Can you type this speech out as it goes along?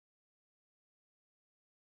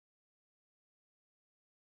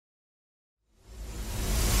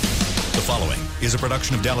is a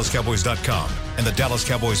production of DallasCowboys.com and the Dallas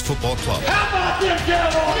Cowboys Football Club. How about them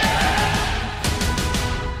Cowboys?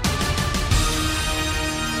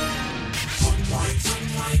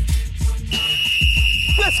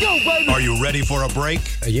 Let's go, baby! Are you ready for a break?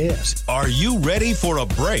 Yes. Are you ready for a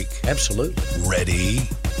break? Absolutely. Ready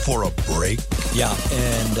for a break? Yeah,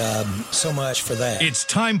 and so much for that. It's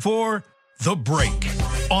time for The Break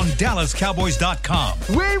on DallasCowboys.com.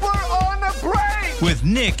 We were on a break! With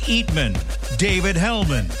Nick Eatman, David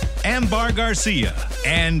Hellman, Ambar Garcia,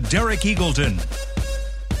 and Derek Eagleton.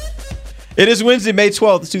 It is Wednesday, May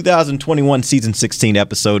 12th, 2021, Season 16,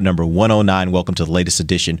 Episode number 109. Welcome to the latest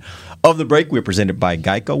edition of The Break. We're presented by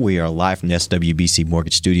Geico. We are live from the SWBC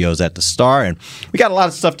Mortgage Studios at the Star, and we got a lot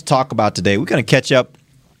of stuff to talk about today. We're going to catch up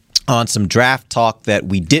on some draft talk that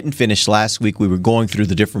we didn't finish last week. We were going through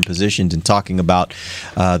the different positions and talking about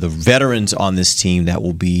the veterans on this team that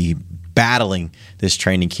will be battling this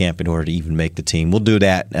training camp in order to even make the team. We'll do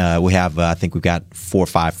that. We have, I think we've got 4 or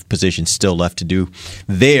 5 positions still left to do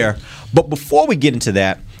there. But before we get into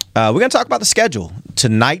that, we're going to talk about the schedule.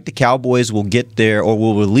 Tonight, the Cowboys will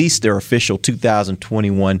will release their official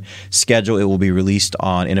 2021 schedule. It will be released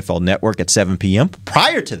on NFL Network at 7 p.m.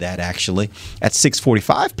 Prior to that, actually, at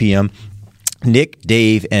 6:45 p.m., Nick,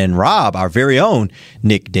 Dave, and Rob, our very own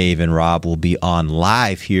Nick, Dave, and Rob, will be on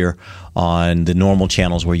live here on the normal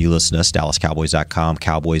channels where you listen to us, DallasCowboys.com,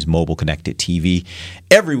 Cowboys Mobile Connected TV,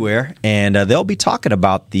 everywhere. And they'll be talking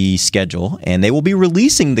about the schedule, and they will be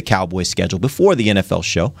releasing the Cowboys schedule before the NFL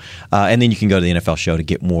show. And then you can go to the NFL show to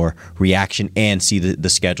get more reaction and see the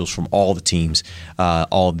schedules from all the teams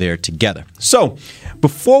all there together. So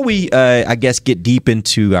before we, get deep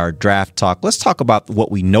into our draft talk, let's talk about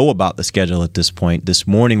what we know about the schedule at this point. This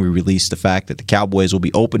morning we released the fact that the Cowboys will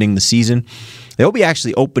be opening the season. They'll be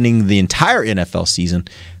actually opening the entire NFL season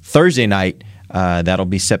Thursday night. That'll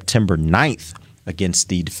be September 9th against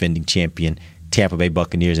the defending champion Tampa Bay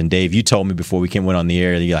Buccaneers. And Dave, you told me before we went on the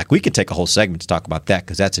air, you're like, we could take a whole segment to talk about that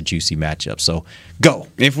because that's a juicy matchup. So go.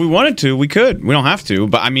 If we wanted to, we could. We don't have to.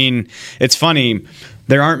 But, I mean, it's funny.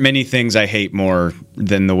 There aren't many things I hate more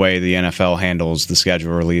than the way the NFL handles the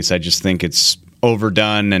schedule release. I just think it's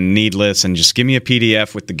overdone and needless, and just give me a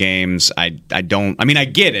PDF with the games. I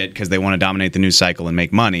get it because they want to dominate the news cycle and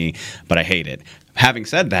make money, but I hate it. Having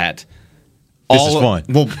said that, this is fun.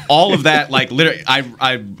 Well, all of that, like literally,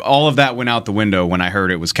 all of that went out the window when I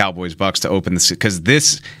heard it was Cowboys Bucks to open this, because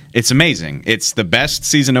it's amazing. It's the best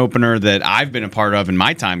season opener that I've been a part of in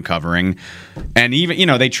my time covering, and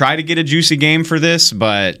even they try to get a juicy game for this,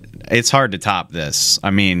 but it's hard to top this. I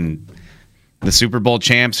mean, the Super Bowl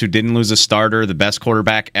champs who didn't lose a starter, the best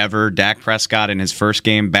quarterback ever, Dak Prescott in his first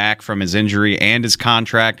game back from his injury and his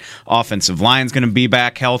contract. Offensive line's going to be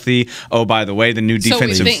back healthy. Oh, by the way, the new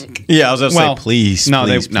defensive. So we think. Yeah, I was going to say, please. No,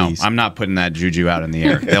 please. I'm not putting that juju out in the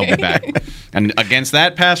air. They'll be back. And against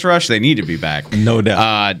that pass rush, they need to be back. No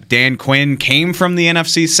doubt. Dan Quinn came from the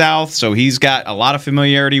NFC South, so he's got a lot of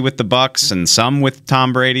familiarity with the Bucs and some with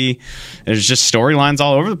Tom Brady. There's just storylines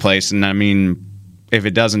all over the place, and I mean, if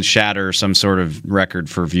it doesn't shatter some sort of record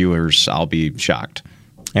for viewers, I'll be shocked.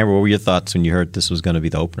 Amber, what were your thoughts when you heard this was going to be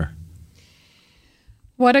the opener?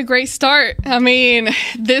 What a great start. I mean,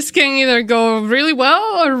 this can either go really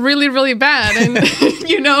well or really, really bad. And,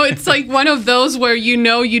 it's like one of those where you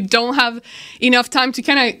don't have enough time to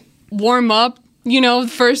kind of warm up, the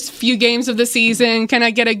first few games of the season, kind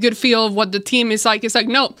of get a good feel of what the team is like. It's like,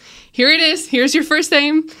 no, here it is. Here's your first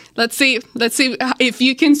game. Let's see if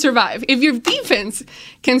you can survive, if your defense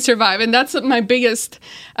can survive. And that's my biggest,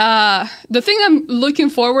 the thing I'm looking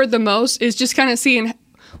forward the most is just kind of seeing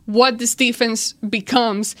what this defense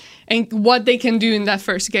becomes and what they can do in that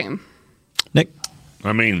first game. Nick?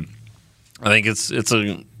 I mean, I think it's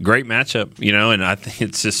a great matchup, and I think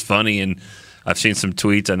it's just funny. And I've seen some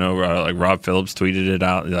tweets. I know like Rob Phillips tweeted it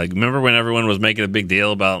out. Like, remember when everyone was making a big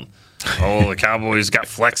deal about, the Cowboys got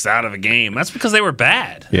flexed out of a game? That's because they were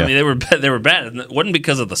bad. Yeah. I mean, they were bad. It wasn't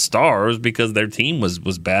because of the star. It was because their team was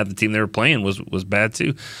bad. The team they were playing was bad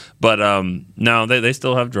too. But no, they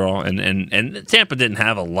still have draw. And Tampa didn't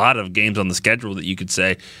have a lot of games on the schedule that you could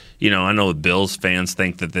say, I know the Bills fans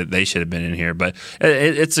think that they should have been in here. But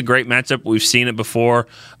it's a great matchup. We've seen it before.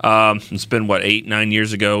 It's been, 8-9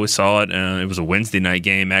 years ago we saw it. It was a Wednesday night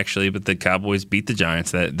game, actually, but the Cowboys beat the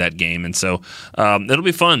Giants that game. And so it'll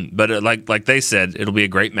be fun. But like they said, it'll be a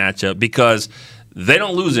great matchup because they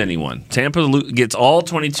don't lose anyone. Tampa gets all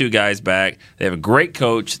 22 guys back. They have a great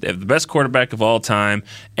coach. They have the best quarterback of all time,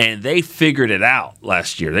 and they figured it out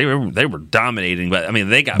last year. They were dominating, but I mean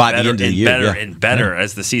they got better and better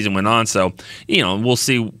as the season went on. So we'll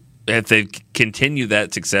see if they continue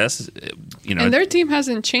that success, and their team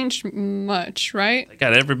hasn't changed much, right? They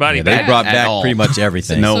got everybody They back. brought At back all. pretty much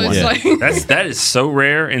everything. No So one. it's like that is so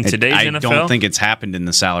rare in today's I NFL. don't think it's happened in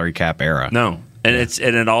the salary cap era. No, and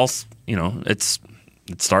it all it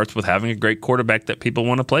starts with having a great quarterback that people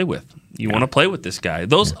want to play with. You want to play with this guy.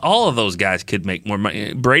 All of those guys could make more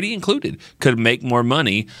money. Brady included could make more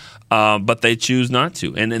money, but they choose not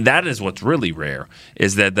to. And that is what's really rare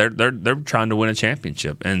is that they're trying to win a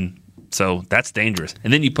championship, and so that's dangerous.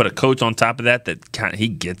 And then you put a coach on top of that he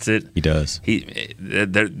gets it. He does.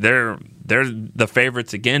 They're the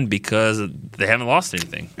favorites again because they haven't lost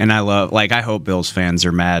anything. And I hope Bills fans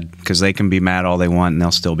are mad because they can be mad all they want and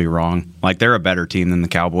they'll still be wrong. Like, they're a better team than the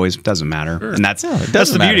Cowboys. It doesn't matter. Sure. And that's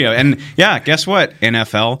the beauty of it. And yeah, guess what?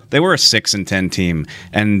 NFL, they were a 6-10 team,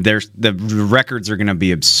 and the records are going to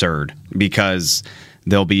be absurd because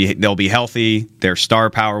they'll be healthy. Their star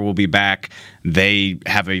power will be back. They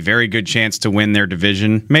have a very good chance to win their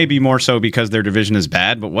division. Maybe more so because their division is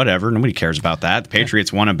bad, but whatever. Nobody cares about that. The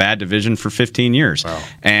Patriots won a bad division for 15 years,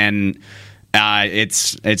 and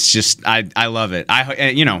it's just I love it.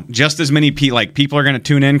 Just as many people are going to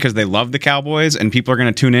tune in because they love the Cowboys, and people are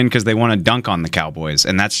going to tune in because they want to dunk on the Cowboys,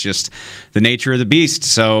 and that's just the nature of the beast.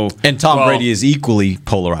 So, And Tom Brady is equally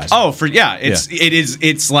polarized.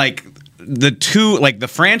 It's like the two, like the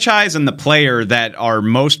franchise and the player that are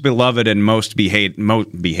most beloved and most be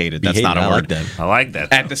hated. That's not a word. I like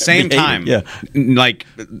that. At the same time, yeah. Like,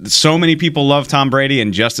 so many people love Tom Brady,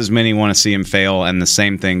 and just as many want to see him fail. And the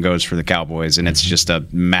same thing goes for the Cowboys, and it's just a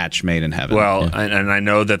match made in heaven. Well, and I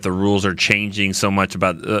know that the rules are changing so much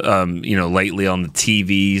about lately on the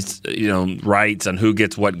TVs, rights on who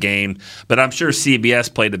gets what game. But I'm sure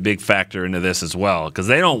CBS played a big factor into this as well because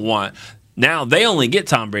they don't want. Now they only get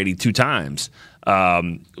Tom Brady 2 times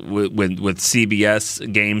with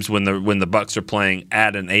CBS games when the Bucs are playing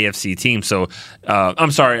at an AFC team. So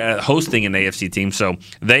hosting an AFC team. So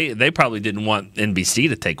they probably didn't want NBC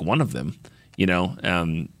to take one of them.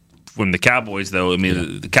 When the Cowboys, though,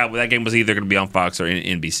 that game was either going to be on Fox or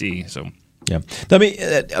NBC. So. Yeah.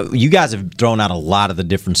 You guys have thrown out a lot of the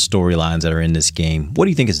different storylines that are in this game. What do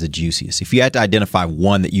you think is the juiciest? If you had to identify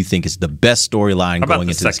one that you think is the best storyline going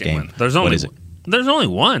into this game, what is it? There's only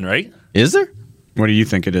one, right? Is there? What do you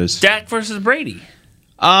think it is? Dak versus Brady.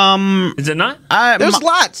 Is it not? There's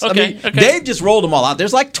lots. Okay, Dave just rolled them all out.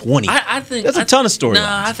 There's like 20. I think there's a ton of storylines. No,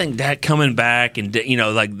 I think Dak coming back and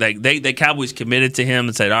the Cowboys committed to him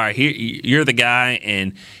and said, "All right, here you're the guy."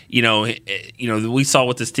 And we saw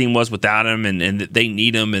what this team was without him, and they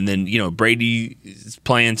need him. And then Brady is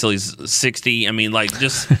playing until he's 60.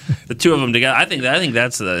 Just the two of them together. I think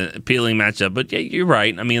that's the appealing matchup. But yeah, you're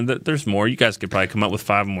right. There's more. You guys could probably come up with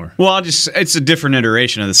 5 more. Well, it's a different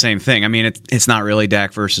iteration of the same thing. It's not really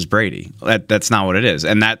Dak versus Brady. That's not what it is.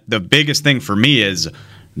 And that the biggest thing for me is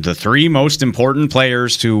the 3 most important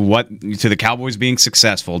players to the Cowboys being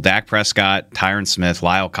successful: Dak Prescott, Tyron Smith,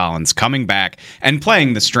 Lyle Collins, coming back and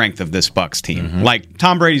playing the strength of this Bucs team. Mm-hmm. Like,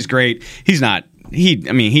 Tom Brady's great. He's not. He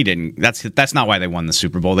didn't. That's not why they won the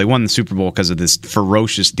Super Bowl. They won the Super Bowl because of this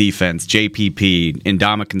ferocious defense. JPP,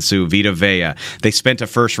 Ndamukong Suh, Vita Vea. They spent a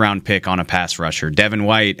first-round pick on a pass rusher, Devin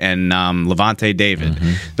White and Levante David.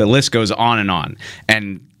 Mm-hmm. The list goes on,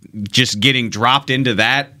 and just getting dropped into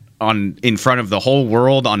that in front of the whole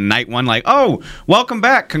world on night 1, like, oh, welcome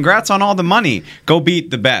back, congrats on all the money, go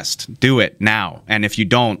beat the best, do it now, and if you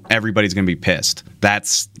don't, everybody's gonna be pissed.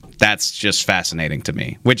 That's just fascinating to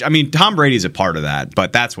me. Which, Tom Brady's a part of that,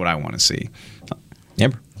 but that's what I want to see.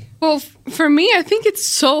 Amber? Well, for me, I think it's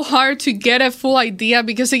so hard to get a full idea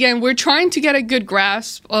because, again, we're trying to get a good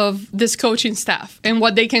grasp of this coaching staff and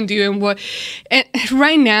what they can do and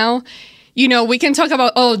right now, we can talk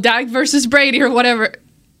about, Dak versus Brady or whatever.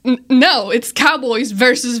 No, it's Cowboys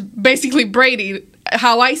versus basically Brady,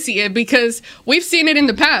 how I see it, because we've seen it in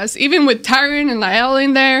the past, even with Tyron and Lyle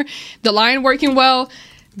in there, the line working well,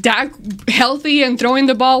 Dak healthy and throwing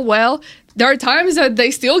the ball well. There are times that they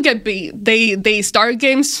still get beat. They start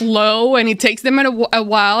games slow and it takes them a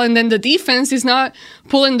while, and then the defense is not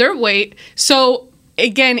pulling their weight. So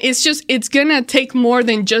again, it's gonna take more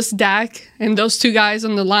than just Dak and those 2 guys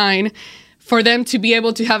on the line for them to be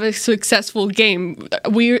able to have a successful game.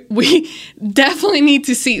 We definitely need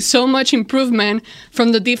to see so much improvement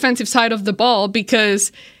from the defensive side of the ball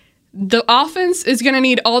because the offense is going to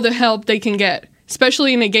need all the help they can get,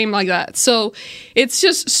 especially in a game like that. So it's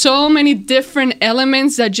just so many different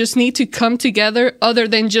elements that just need to come together other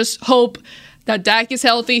than just hope that Dak is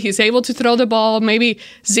healthy, he's able to throw the ball. Maybe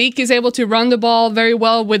Zeke is able to run the ball very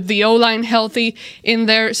well with the O-line healthy in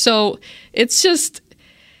there. So it's just...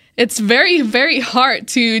 it's very, very hard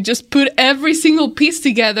to just put every single piece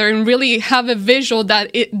together and really have a visual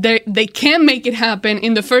that they can make it happen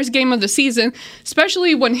in the first game of the season,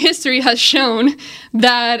 especially when history has shown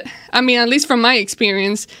that, I mean, at least from my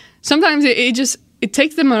experience, sometimes it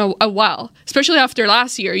takes them a while, especially after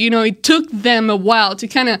last year. You know, it took them a while to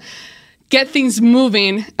kind of get things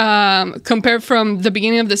moving compared from the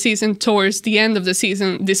beginning of the season towards the end of the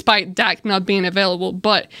season, despite Dak not being available.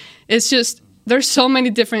 But it's just, there's so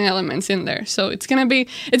many different elements in there. So it's gonna be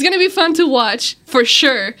fun to watch for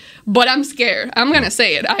sure. But I'm scared. I'm gonna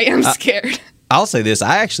say it. I am scared. I'll say this.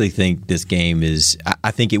 I actually think this game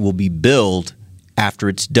I think it will be billed after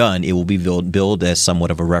it's done. It will be billed as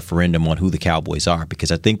somewhat of a referendum on who the Cowboys are,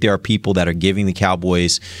 because I think there are people that are giving the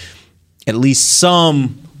Cowboys at least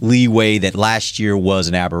some leeway that last year was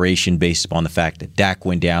an aberration based upon the fact that Dak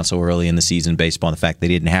went down so early in the season, based upon the fact they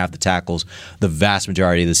didn't have the tackles the vast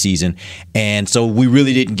majority of the season. And so we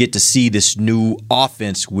really didn't get to see this new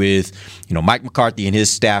offense with, Mike McCarthy and his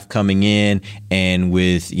staff coming in, and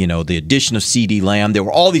with, the addition of CeeDee Lamb. There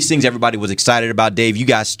were all these things everybody was excited about. Dave, you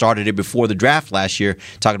guys started it before the draft last year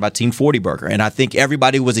talking about Team 40 Burger. And I think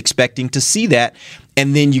everybody was expecting to see that.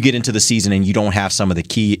 And then you get into the season and you don't have some of the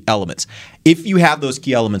key elements. If you have those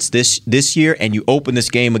key elements this year and you open this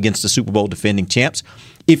game against the Super Bowl defending champs,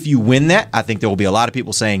 if you win that, I think there will be a lot of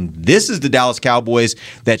people saying this is the Dallas Cowboys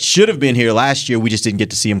that should have been here last year. We just didn't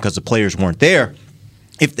get to see them because the players weren't there.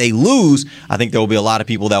 If they lose, I think there will be a lot of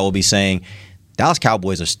people that will be saying Dallas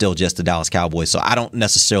Cowboys are still just the Dallas Cowboys. So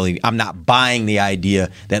I'm not buying the idea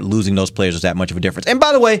that losing those players was that much of a difference. And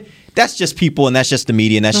by the way, that's just people, and that's just the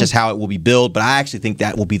media, and that's just how it will be billed. But I actually think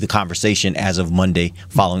that will be the conversation as of Monday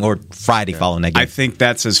following, or Friday following that game. I think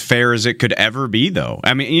that's as fair as it could ever be, though.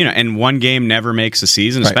 I mean, and one game never makes a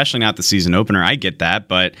season, especially not the season opener. I get that,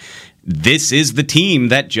 but this is the team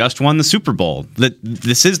that just won the Super Bowl.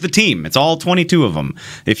 This is the team. It's all 22 of them.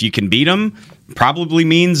 If you can beat them, probably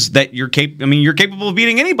means that you're capable of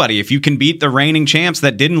beating anybody. If you can beat the reigning champs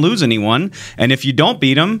that didn't lose anyone, and if you don't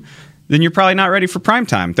beat them, then you're probably not ready for prime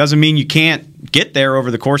time. Doesn't mean you can't get there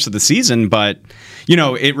over the course of the season, but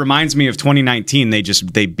it reminds me of 2019.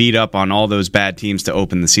 They beat up on all those bad teams to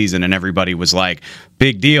open the season, and everybody was like,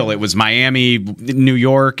 big deal. It was Miami, New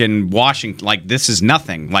York, and Washington. Like, this is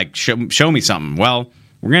nothing. Like, show me something. Well,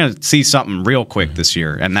 we're going to see something real quick this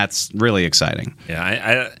year, and that's really exciting.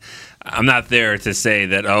 Yeah, I'm not there to say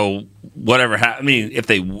that, whatever happened. I mean, if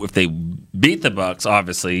they beat the Bucs,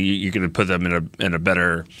 obviously you're going to put them in a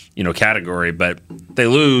better category. But if they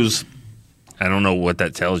lose, I don't know what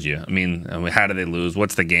that tells you. I mean, how do they lose?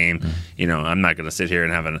 What's the game? I'm not going to sit here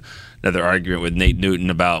and have another argument with Nate Newton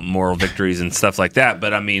about moral victories and stuff like that.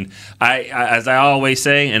 But I mean, as I always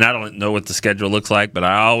say, and I don't know what the schedule looks like, but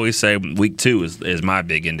I always say week 2 is my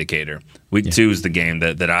big indicator. Week 2 is the game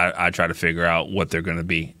that I try to figure out what they're going to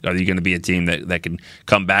be. Are you going to be a team that can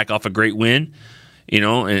come back off a great win,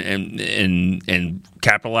 and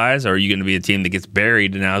capitalize? Or are you going to be a team that gets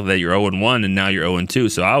buried now that you're 0-1 and now you're 0-2?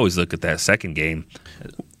 So I always look at that second game.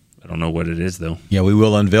 I don't know what it is, though. Yeah, we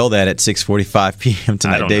will unveil that at 6:45 p.m.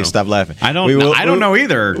 tonight. Dave, stop laughing. I don't know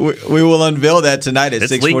either. We will unveil that tonight at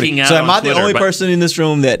 6:40. So am I the only person in this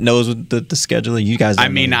room that knows the scheduling? You guys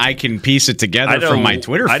don't know. I can piece it together from my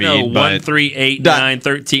Twitter feed. I know 1, 3, 8, 9,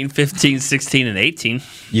 13, 15, 16, and 18.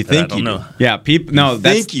 You think you do? Yeah, people. No,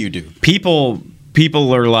 think you do.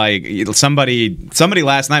 People are like, somebody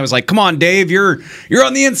last night was like, "Come on, Dave, you're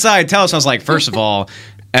on the inside. Tell us." I was like, first of all,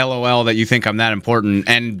 LOL that you think I'm that important,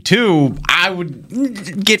 and 2, I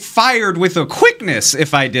would get fired with a quickness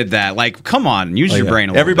if I did that. Like, come on, use your brain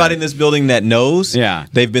a little Everybody bit. in this building that knows,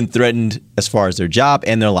 they've been threatened as far as their job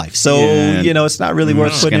and their life. So, it's not really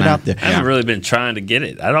worth putting it out there. I haven't really been trying to get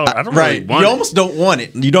it. I don't really want it. You almost don't want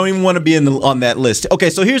it. You don't even want to be on that list. Okay,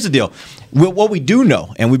 so here's the deal. What we do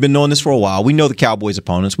know, and we've been knowing this for a while, we know the Cowboys'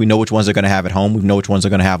 opponents. We know which ones they're going to have at home. We know which ones they're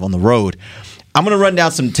going to have on the road. I'm going to run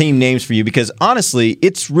down some team names for you because, honestly,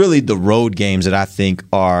 it's really the road games that I think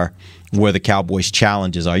are where the Cowboys'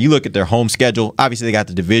 challenges are. You look at their home schedule. Obviously, they got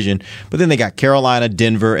the division, but then they got Carolina,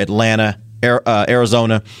 Denver, Atlanta,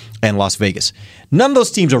 Arizona, and Las Vegas. None of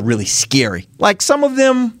those teams are really scary. Like, some of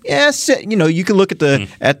them, yes, you can look at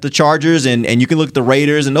the Chargers and you can look at the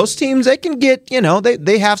Raiders, and those teams, they can get,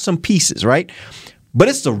 they have some pieces, right? But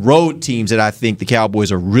it's the road teams that I think the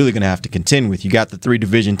Cowboys are really going to have to contend with. You got the 3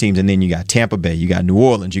 division teams, and then you got Tampa Bay, you got New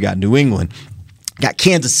Orleans, you got New England, you got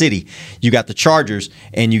Kansas City, you got the Chargers,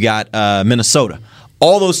 and you got Minnesota.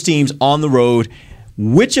 All those teams on the road.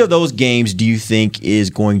 Which of those games do you think is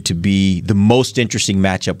going to be the most interesting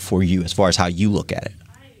matchup for you as far as how you look at it?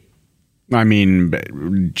 I mean,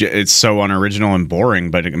 it's so unoriginal and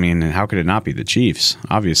boring, but I mean, how could it not be the Chiefs?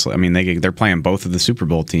 Obviously, I mean, they're playing both of the Super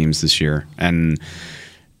Bowl teams this year, and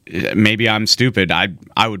maybe I'm stupid.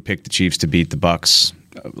 I would pick the Chiefs to beat the Bucs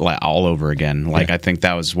all over again. Like, I think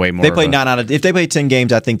that was way more. They played if they played 10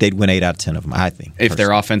 games, I think they'd win 8 out of 10 of them. I think if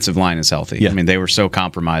their offensive line is healthy. Yeah. I mean, they were so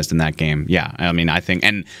compromised in that game. Yeah, I mean, I think.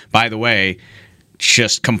 And by the way,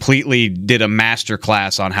 just completely did a master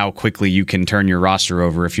class on how quickly you can turn your roster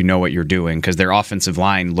over if you know what you're doing, because their offensive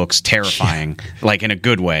line looks terrifying, like in a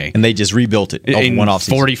good way. And they just rebuilt it in one offseason.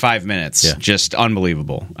 45 minutes. Just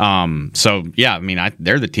unbelievable. So, yeah, I mean,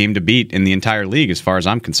 they're the team to beat in the entire league as far as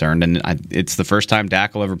I'm concerned. And it's the first time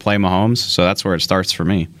Dak will ever play Mahomes, so that's where it starts for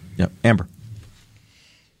me. Yep. Amber.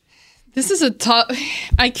 This is a tough...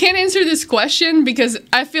 I can't answer this question because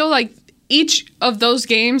I feel like each of those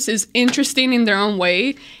games is interesting in their own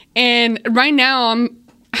way. And right now I'm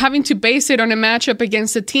having to base it on a matchup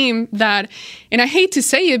against a team that, and I hate to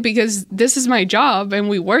say it because this is my job and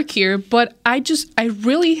we work here, but I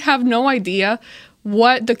really have no idea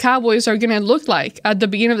what the Cowboys are going to look like at the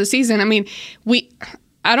beginning of the season. I mean,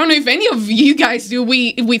 I don't know if any of you guys do.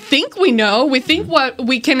 We think we know. We think what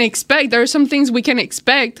we can expect. There are some things we can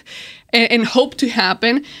expect and hope to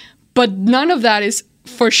happen, but none of that is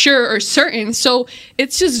for sure or certain. So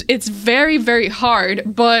it's very, very hard.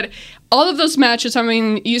 But all of those matches, I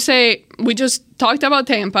mean, you say we just talked about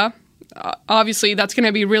Tampa. Obviously, that's going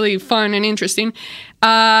to be really fun and interesting.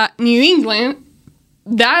 New England,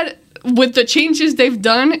 that with the changes they've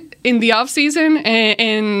done in the offseason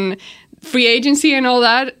and free agency and all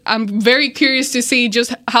that, I'm very curious to see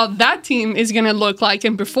just how that team is going to look like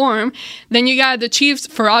and perform. Then you got the Chiefs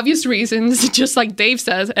for obvious reasons, just like Dave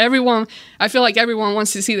says. I feel like everyone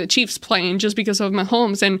wants to see the Chiefs playing just because of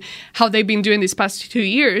Mahomes and how they've been doing these past 2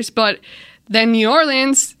 years. But then New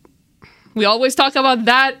Orleans, we always talk about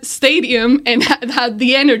that stadium and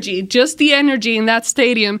the energy. Just the energy in that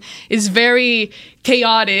stadium is very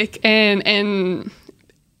chaotic and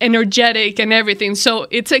energetic and everything. So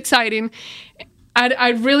it's exciting. I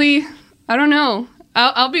don't know.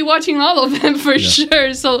 I'll be watching all of them for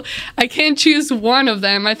sure. So I can't choose one of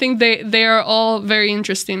them. I think they are all very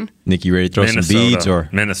interesting. Nick, you ready to throw some beads or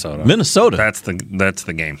Minnesota? Minnesota. That's the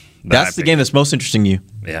game. That's the game that's most interesting to you.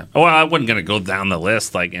 Yeah. Well, I wasn't going to go down the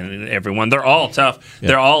list like and everyone. They're all tough. Yeah.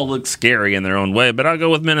 They all look scary in their own way. But I'll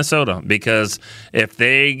go with Minnesota because if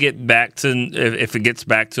they get back to if it gets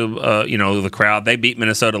back to the crowd, they beat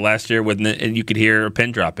Minnesota last year and you could hear a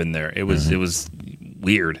pin drop in there. It was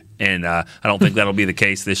weird, and I don't think that'll be the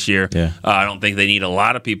case this year. Yeah. I don't think they need a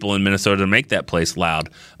lot of people in Minnesota to make that place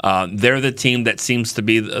loud. They're the team that seems to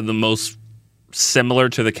be the most similar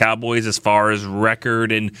to the Cowboys as far as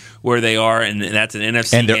record and where they are, and that's an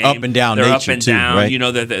NFC and they're game. Up and down. They're nature up and too, down. Right? You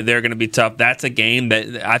know that they're going to be tough. That's a game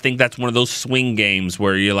that I think that's one of those swing games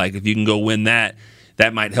where you're like, if you can go win that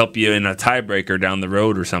might help you in a tiebreaker down the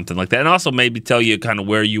road or something like that, and also maybe tell you kind of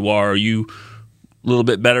where you are. Are you a little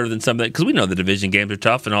bit better than something? Because we know the division games are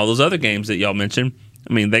tough, and all those other games that y'all mentioned.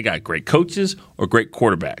 I mean, they got great coaches or great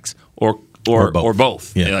quarterbacks or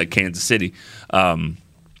both. Yeah. Like Kansas City.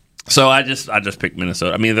 So I just picked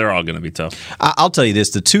Minnesota. I mean, they're all going to be tough. I'll tell you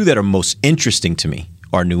this: the two that are most interesting to me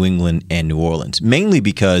are New England and New Orleans, mainly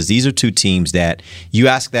because these are two teams that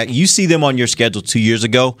you see them on your schedule 2 years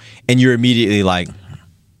ago, and you're immediately like,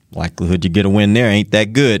 likelihood you get a win there ain't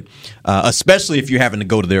that good, especially if you're having to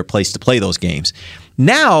go to their place to play those games.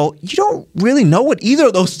 Now, you don't really know what either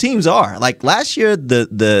of those teams are. Like last year,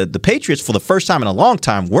 the Patriots, for the first time in a long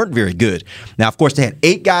time, weren't very good. Now, of course, they had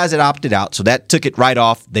 8 guys that opted out, so that took it right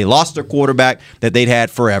off. They lost their quarterback that they'd had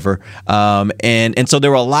forever, and so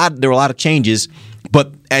there were a lot of changes.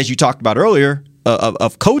 But as you talked about earlier,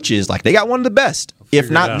 of coaches, like they got one of the best, if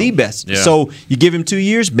not the best. Yeah. So you give him 2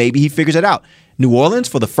 years, maybe he figures it out. New Orleans,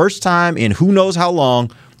 for the first time in who knows how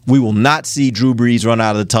long, we will not see Drew Brees run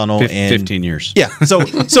out of the tunnel. 15 years. Yeah, so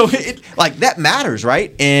that matters,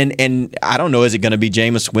 right? And I don't know, is it going to be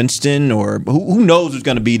Jameis Winston or who knows who's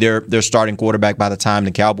going to be their starting quarterback by the time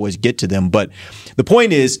the Cowboys get to them. But the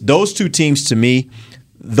point is, those two teams to me,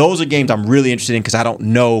 those are games I'm really interested in because I don't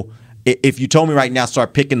know. If you told me right now,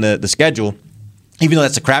 start picking the schedule, even though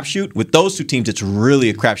that's a crapshoot, with those two teams, it's really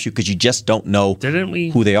a crapshoot because you just don't know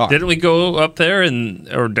who they are. Didn't we go up there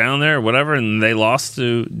or down there or whatever, and they lost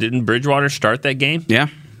to? Didn't Bridgewater start that game? Yeah.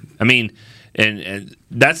 I mean, and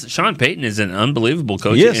that's Sean Payton is an unbelievable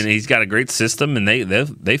coach, and he's got a great system, and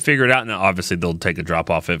they figure it out. Now, obviously, they'll take a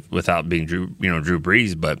drop off without being Drew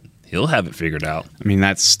Brees, but he'll have it figured out. I mean,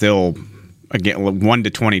 that's still again, 1 to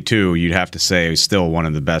 22, you'd have to say is still one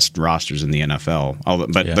of the best rosters in the NFL.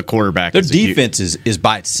 But the quarterback, their defense is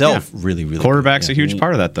by itself really, really. Quarterback's a huge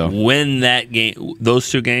part of that, though. When that game, those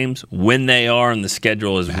two games, when they are on the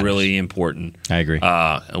schedule is really important. I agree.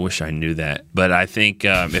 I wish I knew that, but I think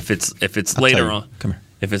if it's later on, come here.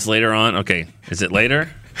 If it's later on, okay, is it later?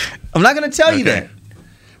 I'm not going to tell you that.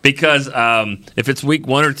 Because if it's week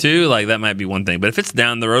 1 or 2, like that might be one thing. But if it's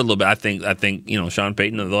down the road a little bit, I think Sean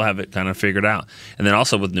Payton, they'll have it kind of figured out. And then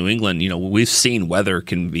also with New England, we've seen weather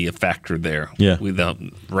can be a factor there. Yeah. With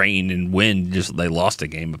the rain and wind, just they lost a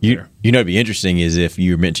game up there. It'd be interesting is if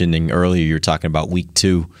you were mentioning earlier, you were talking about week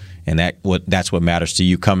 2. And that's what matters to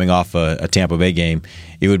you coming off a Tampa Bay game.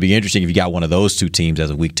 It would be interesting if you got one of those two teams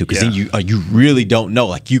as a week 2, because then you really don't know.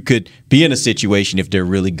 Like, you could be in a situation if they're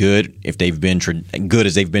really good, if they've been good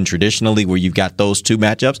as they've been traditionally, where you've got those two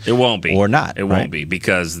matchups. It won't be, or not. It won't be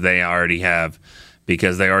because they're already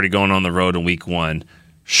going on the road in week 1.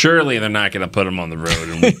 Surely they're not going to put them on the road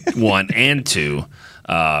in week 1 and 2.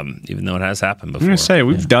 Even though it has happened before. I'm going to say,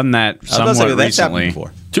 we've done that somewhat recently.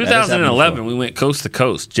 Before. 2011, we went coast to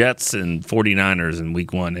coast, Jets and 49ers in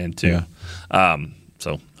week 1 and 2. Yeah.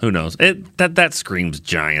 So who knows? That screams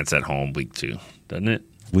Giants at home week 2, doesn't it?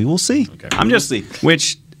 We will see. Okay.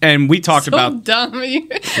 And we talked about. Dumb.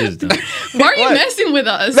 It is dumb. Why are you messing with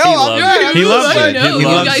us? No, He loves it. You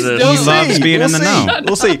guys don't. He loves being in the know.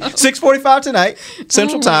 We'll see. 6:45 tonight,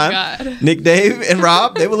 Central Time. God. Nick, Dave, and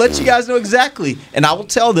Rob, they will let you guys know exactly. And I will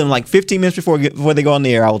tell them, like 15 minutes before they go on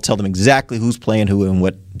the air, I will tell them exactly who's playing who and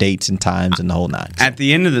what dates and times and the whole nine. At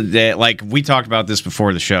the end of the day, like we talked about this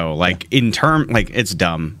before the show, like it's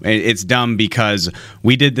dumb. It's dumb because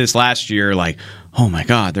we did this last year, like, oh my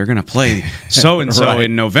God, they're gonna play so and so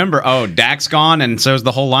in November. Oh, Dak's gone, and so's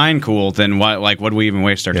the whole line. Cool. Then what do we even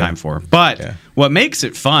waste our time for? But what makes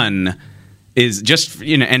it fun is just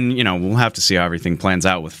we'll have to see how everything plans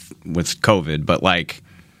out with COVID. But like,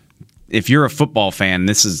 if you're a football fan,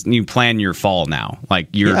 you plan your fall now. Like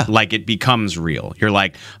like it becomes real. You're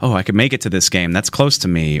like, oh, I could make it to this game. That's close to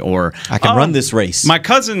me. Or I can run this race. My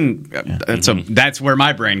cousin. That's where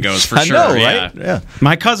my brain goes for sure. I know, right? Yeah.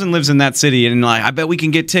 My cousin lives in that city, and like, I bet we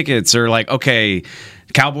can get tickets. Or like, okay,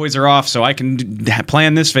 Cowboys are off, so I can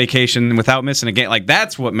plan this vacation without missing a game. Like,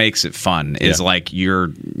 that's what makes it fun. Is like your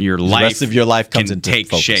life. The rest of your life comes into take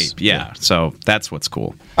focus. shape. Yeah. So that's what's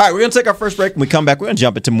cool. All right, we're going to take our first break. When we come back, we're going to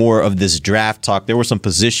jump into more of this draft talk. There were some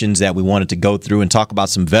positions that we wanted to go through and talk about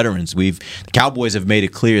some veterans. The Cowboys have made it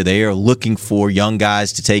clear they are looking for young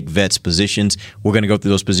guys to take vets positions. We're going to go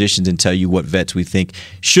through those positions and tell you what vets we think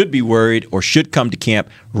should be worried or should come to camp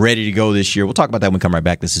ready to go this year. We'll talk about that when we come right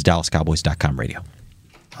back. This is DallasCowboys.com radio.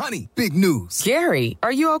 Honey, big news. Gary,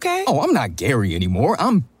 are you okay? Oh, I'm not Gary anymore.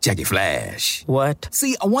 I'm Jackie Flash. What?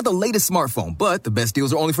 See, I want the latest smartphone, but the best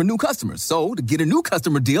deals are only for new customers. So, to get a new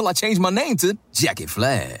customer deal, I changed my name to Jackie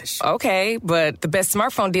Flash. Okay, but the best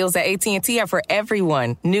smartphone deals at AT&T are for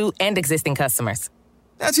everyone, new and existing customers.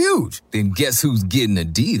 That's huge. Then guess who's getting a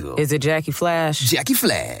deal? Is it Jackie Flash? Jackie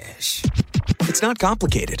Flash. It's not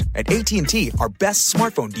complicated. At AT&T, our best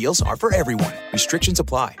smartphone deals are for everyone. Restrictions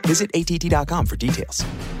apply. Visit att.com for details.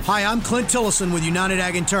 Hi, I'm Clint Tillison with United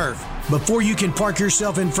Ag and Turf. Before you can park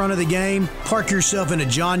yourself in front of the game, park yourself in a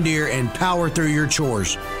John Deere and power through your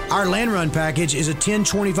chores. Our Land Run package is a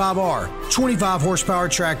 1025R, 25 horsepower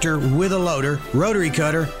tractor with a loader, rotary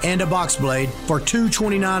cutter, and a box blade for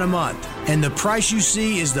 $229 a month. And the price you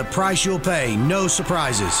see is the price you'll pay. No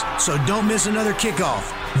surprises. So don't miss another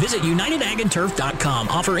kickoff. Visit UnitedAgAndTurf.com.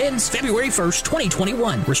 Offer ends February 1st,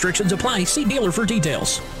 2021. Restrictions apply. See dealer for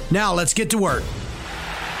details. Now let's get to work.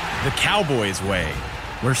 The Cowboys way,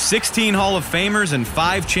 where 16 Hall of Famers and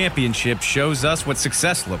 5 championships shows us what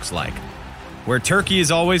success looks like. Where turkey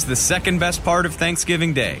is always the second best part of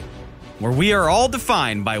Thanksgiving Day. Where we are all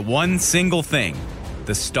defined by one single thing,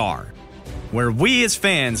 the star. Where we as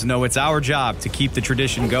fans know it's our job to keep the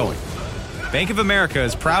tradition going. Bank of America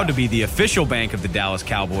is proud to be the official bank of the Dallas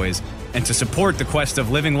Cowboys and to support the quest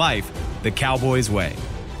of living life the Cowboys way.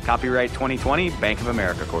 Copyright 2020, Bank of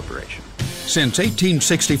America Corporation. Since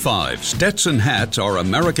 1865, Stetson hats are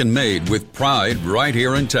American-made with pride right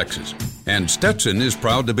here in Texas. And Stetson is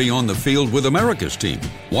proud to be on the field with America's team.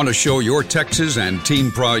 Want to show your Texas and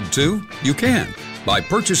team pride too? You can. By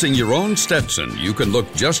purchasing your own Stetson, you can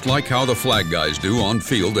look just like how the flag guys do on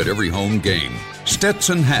field at every home game.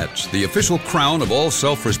 Stetson hats, the official crown of all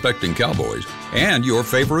self-respecting Cowboys and your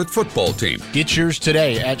favorite football team. Get yours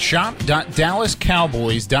today at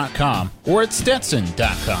shop.dallascowboys.com or at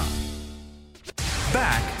stetson.com.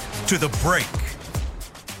 Back to the break.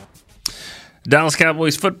 Dallas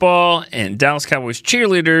Cowboys football and Dallas Cowboys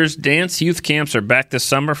cheerleaders dance youth camps are back this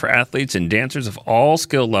summer for athletes and dancers of all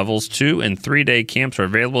skill levels. 2- and 3-day camps are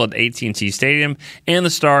available at AT&T Stadium and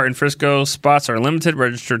the Star in Frisco. Spots are limited.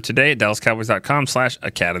 Register today at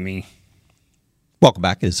DallasCowboys.com/academy. Welcome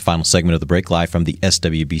back. It's the final segment of the break, live from the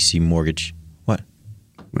SWBC Mortgage. What?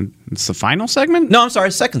 It's the final segment? No, I'm sorry,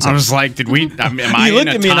 second segment. I was like, did we? Am I you looked in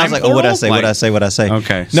a at me and I was time like, oh, what'd I say? portal? What'd I say?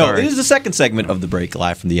 Okay, No, sorry. it is the second segment of the break,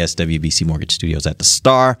 live from the SWBC Mortgage Studios at the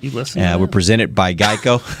Star. You listen to that? We're presented by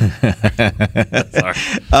Geico.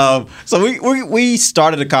 Sorry. So we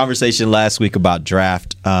started a conversation last week about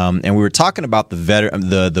draft, and we were talking about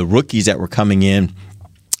the rookies that were coming in,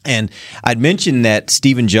 and I'd mentioned that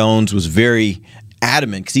Stephen Jones was very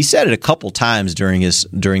adamant, because he said it a couple times during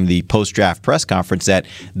the post-draft press conference, that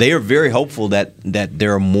they are very hopeful that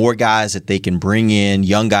there are more guys that they can bring in,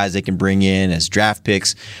 young guys they can bring in as draft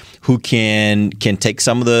picks, who can take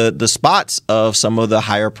some of the spots of some of the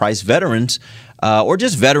higher priced veterans, or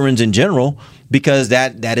just veterans in general, because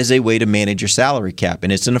that is a way to manage your salary cap,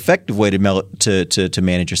 and it's an effective way to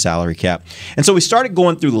manage your salary cap. And so we started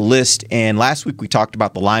going through the list, and last week we talked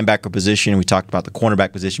about the linebacker position, we talked about the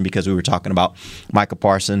cornerback position, because we were talking about Micah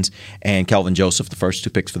Parsons and Kelvin Joseph, the first 2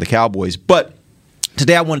 picks for the Cowboys. But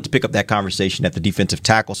today I wanted to pick up that conversation at the defensive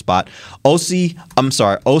tackle spot. Osa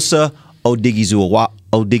Odighizuwa.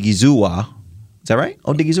 Is that right?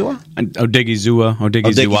 Odighizuwa,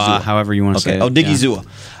 however you want to say it. Odighizuwa.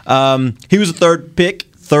 He was a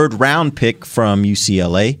third round pick from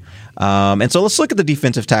UCLA. And so let's look at the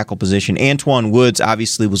defensive tackle position. Antwaun Woods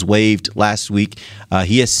obviously was waived last week.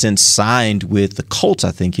 He has since signed with the Colts, I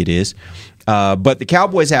think it is. But the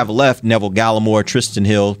Cowboys have left Neville Gallimore, Tristan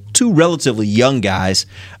Hill, 2 relatively young guys,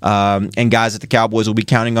 and guys that the Cowboys will be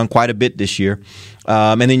counting on quite a bit this year.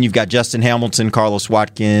 And then you've got Justin Hamilton, Carlos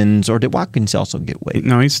Watkins, or did Watkins also get waived?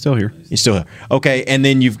 No, he's still here. He's still here. Okay, and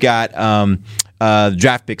then you've got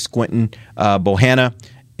draft picks Quinton Bohanna,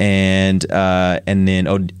 and then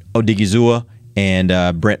Odighizuwa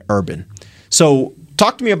and Brent Urban. So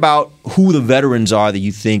talk to me about who the veterans are that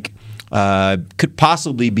you think could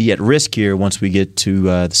possibly be at risk here once we get to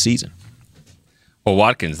the season. Well,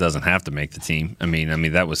 Watkins doesn't have to make the team. I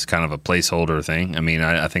mean that was kind of a placeholder thing. I mean,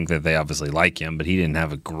 I think that they obviously like him, but he didn't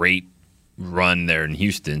have a great run there in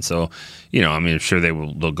Houston. So, I'm sure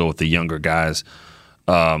they'll go with the younger guys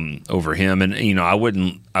over him. And I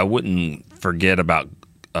wouldn't forget about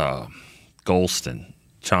Golston.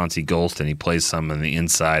 Chauncey Golston, he plays some on the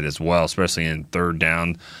inside as well, especially in third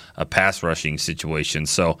down pass rushing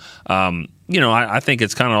situations. So, I think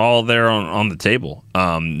it's kind of all there on the table,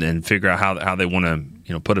 and figure out how they want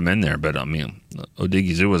to put him in there. But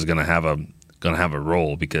Odighizuwa is going to have a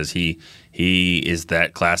role, because he is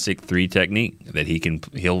that classic 3 technique that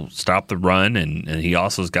he'll stop the run, and he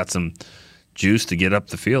also has got some juice to get up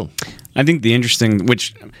the field. I think the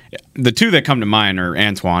 2 that come to mind are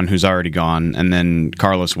Antwaun, who's already gone, and then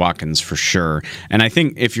Carlos Watkins for sure. And I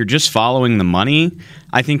think if you're just following the money,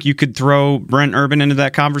 I think you could throw Brent Urban into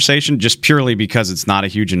that conversation, just purely because it's not a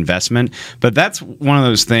huge investment. But that's one of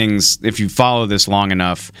those things, if you follow this long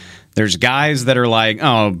enough, there's guys that are like,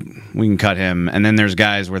 oh, we can cut him. And then there's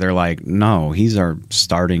guys where they're like, no, he's our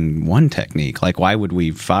starting 1 technique. Like, why would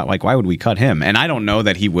we cut him? And I don't know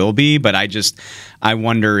that he will be, but I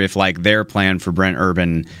wonder if their plan for Brent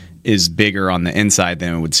Urban is bigger on the inside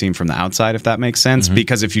than it would seem from the outside, if that makes sense. Mm-hmm.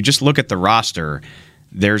 Because if you just look at the roster,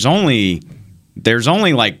 there's only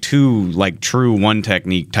 2 true 1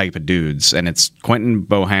 technique type of dudes, and it's Quinton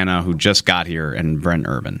Bohanna, who just got here, and Brent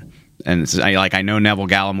Urban. And I know Neville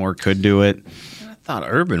Gallimore could do it. I thought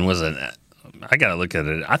Urban was I got to look at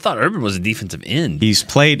it. I thought Urban was a defensive end. He's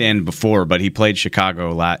played end before, but he played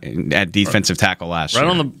Chicago at defensive tackle last year.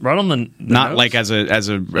 Right on the not nose? like as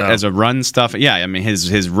a run stuff. Yeah, I mean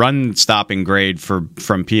his run stopping grade from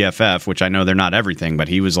PFF, which I know they're not everything, but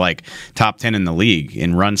he was top 10 in the league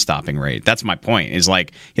in run stopping rate. That's my point. Is he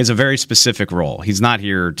has a very specific role. He's not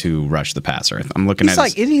here to rush the passer. I'm looking at.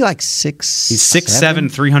 Isn't he 6'? He's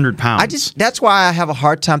 6'7", 300 pounds. That's why I have a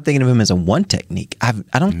hard time thinking of him as a 1 technique.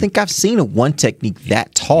 I don't think I've seen a 1 technique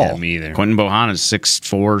that tall. Yeah, me either. Quinton Bohanna is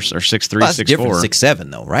 6'4" or 6'3", that's 6'4". Different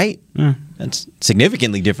 6'7", though, right? That's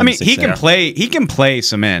significantly different. I mean, he can play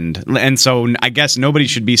some end, and so I guess nobody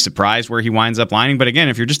should be surprised where he winds up lining. But again,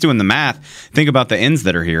 if you're just doing the math, think about the ends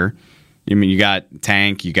that are here. I mean, you got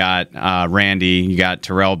Tank, you got Randy, you got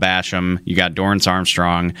Terrell Basham, you got Dorrance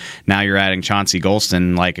Armstrong. Now you're adding Chauncey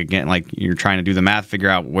Golston. You're trying to do the math, figure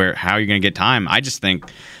out how you're going to get time. I just think,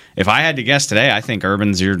 if I had to guess today, I think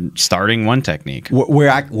Urban's your starting 1 technique.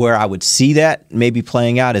 Where I would see that maybe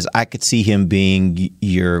playing out is I could see him being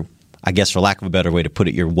your I guess for lack of a better way to put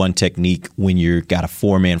it, your one technique when you've got a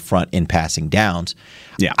 4-man front in passing downs.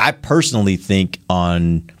 Yeah. I personally think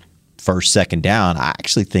on first, second down, I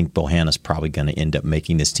actually think Bohanna's probably going to end up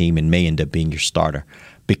making this team and may end up being your starter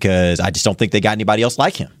because I just don't think they got anybody else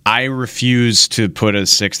like him. I refuse to put a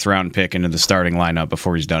 6th-round pick into the starting lineup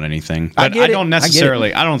before he's done anything. But I don't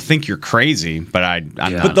necessarily. I don't think you're crazy, but I'm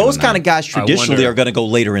not. But those kind of guys I traditionally wonder- are going to go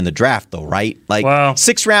later in the draft, though, right? Like, Well-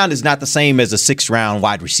 6th round is not the same as a 6th round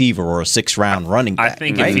wide receiver or a 6th round running back. I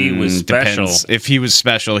think right? if he was special, Depends. If he was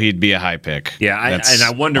special, he'd be a high pick. yeah, and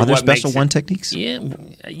I wonder Are there what special makes one it, techniques?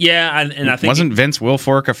 Yeah, and I think Wasn't Vince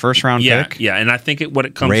Wilfork a first-round pick? Yeah, and I think what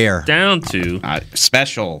it comes Rare. down to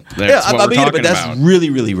Special. Yeah, That's what I we're mean, talking but that's about.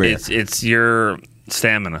 really, really rare. it's your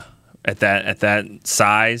stamina at that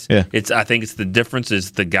size. Yeah. I think it's the difference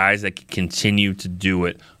is the guys that can continue to do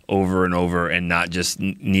it over and over and not just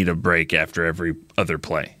need a break after every other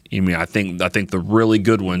play. I mean, I think the really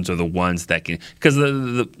good ones are the ones that can, because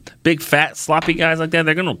the big fat sloppy guys like that,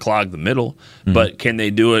 they're going to clog the middle, but can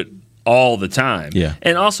they do it all the time? Yeah.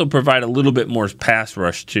 And also provide a little bit more pass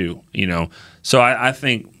rush too, So I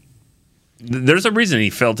think there's a reason he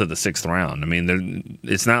fell to the 6th round. I mean,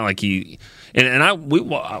 it's not like he we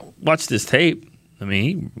watched this tape. I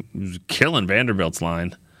mean, he was killing Vanderbilt's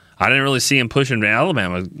line. I didn't really see him pushing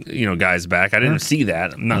Alabama, guys back. I didn't see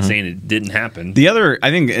that. I'm not saying it didn't happen. The other, I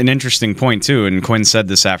think, an interesting point too, and Quinn said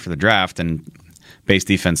this after the draft, and base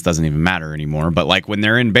defense doesn't even matter anymore. But like when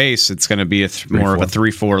they're in base, it's going to be more of a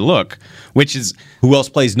 3-4 look, which is who else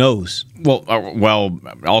plays nose? Well,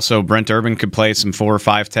 also Brent Urban could play some 4 or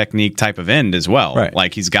 5 technique type of end as well. Right.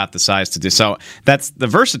 Like he's got the size to do. So that's the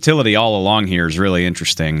versatility all along here is really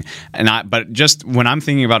interesting. But just when I'm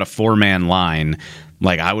thinking about a 4-man line.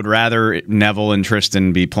 Like, I would rather Neville and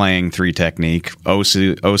Tristan be playing 3 technique.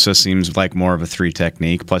 Osa seems like more of a 3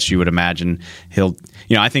 technique. Plus, you would imagine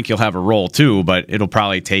I think he'll have a role too, but it'll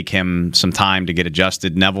probably take him some time to get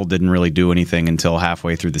adjusted. Neville didn't really do anything until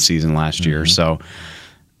halfway through the season last year. So,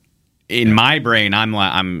 in my brain,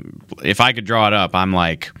 I'm if I could draw it up, I'm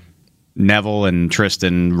like Neville and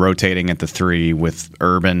Tristan rotating at the 3 with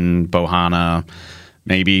Urban, Bohanna.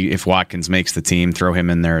 Maybe if Watkins makes the team, throw him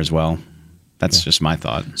in there as well. That's just my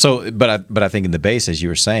thought. So, but I think in the base, as you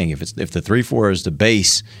were saying, if the 3-4 is the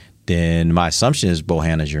base, then my assumption is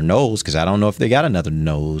Bohanna's your nose because I don't know if they got another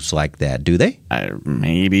nose like that. Do they?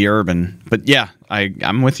 Maybe Urban, but yeah,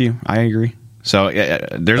 I'm with you. I agree. So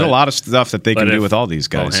there's a lot of stuff that they can do with all these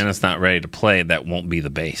guys. Bohanna's not ready to play. That won't be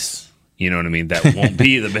the base. You know what I mean? That won't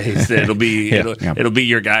be the base. It'll be it'll be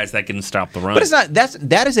your guys that can stop the run. But it's not.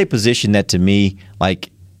 That is a position that to me,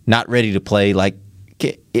 like, not ready to play. Like,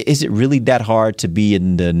 is it really that hard to be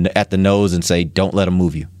at the nose and say, don't let them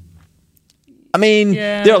move you? I mean,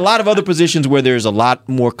 there are a lot of other positions where there's a lot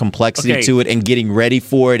more complexity to it and getting ready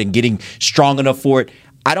for it and getting strong enough for it.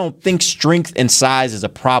 I don't think strength and size is a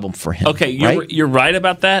problem for him. Okay, you're right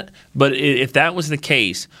about that. But if that was the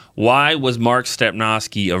case, why was Mark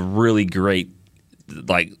Stepnoski a really great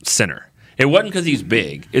center? It wasn't because he's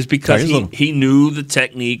big. It's because he knew the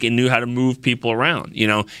technique and knew how to move people around,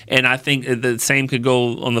 And I think the same could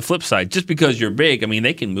go on the flip side. Just because you're big, I mean,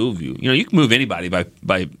 they can move you. You can move anybody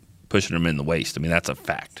by pushing them in the waist. I mean, that's a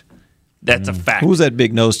fact. That's a fact. Who was that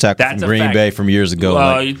big nose tackle from Green Bay from years ago?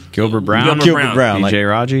 Gilbert Brown. Gilbert Brown. BJ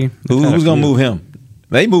Raji. Who's going to move him?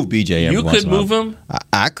 They move BJ every once in a while. You could move him?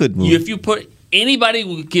 I could move him. If you put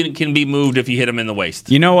anybody can be moved if you hit him in the waist.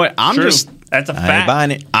 You know what? That's a fact. I ain't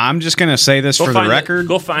buying it. I'm just going to say this for the record.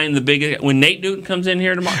 Go find the big. When Nate Newton comes in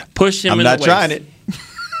here tomorrow, push him in the waist. I'm not trying it.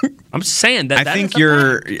 I'm just saying that. I think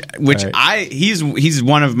you're, he's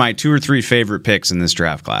one of my 2 or 3 favorite picks in this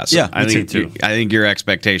draft class. Yeah, I think too. I think your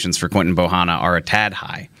expectations for Quentin Bohanna are a tad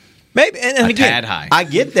high. Maybe, and again, tad high. I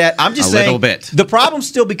get that. I'm just saying a little bit. The problem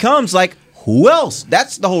still becomes who else?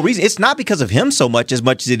 That's the whole reason. It's not because of him so much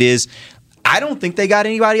as it is. I don't think they got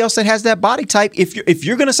anybody else that has that body type. If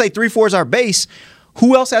you're going to say 3-4 is our base,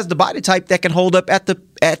 who else has the body type that can hold up at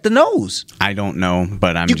the nose? I don't know,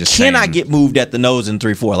 but you just cannot saying. get moved at the nose in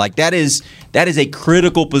 3-4. That is a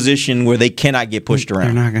critical position where they cannot get pushed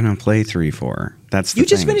around. They're not going to play 3-4. That's the you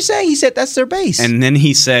just thing. finished saying he said that's their base, and then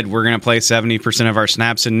he said we're going to play 70% of our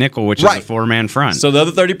snaps in nickel, which is a 4-man front. So the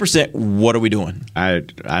other 30%, what are we doing? I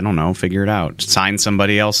don't know. Figure it out. Sign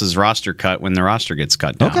somebody else's roster cut when the roster gets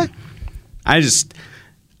cut down. Okay. I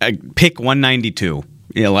pick 192.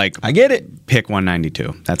 I get it. Pick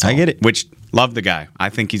 192. That's all. I get it. Which, love the guy. I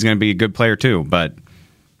think he's going to be a good player too, but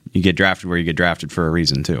you get drafted where you get drafted for a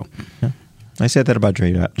reason too. Yeah. I said that about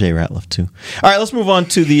Jay Ratliff too. All right, let's move on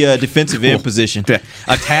to the defensive end position.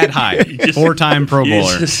 A tad high. 4-time Pro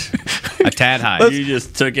Bowler. A tad high. You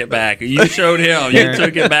just took it back. You showed him. You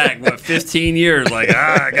took it back. What, 15 years? Like,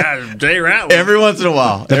 God, Jay Ratliff. Every once in a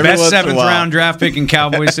while. The best seventh-round draft pick in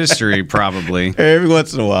Cowboys history, probably. Every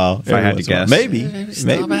once in a while. If I had to guess. Maybe.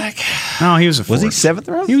 Staubach. No, he was a fourth. Was he seventh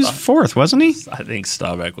round? He was fourth, wasn't he? I think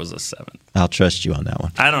Staubach was a 7th. I'll trust you on that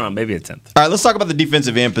one. I don't know. Maybe a 10th. All right, let's talk about the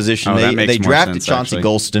defensive end position. That makes They more drafted sense, Chauncey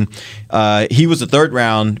actually. Golston. He was a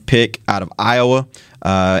 3rd-round pick out of Iowa.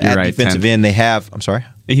 At right, defensive 10th. end, they have. I'm sorry?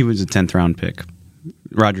 He was a 10th-round pick.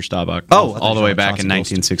 Roger Staubach. All the way back in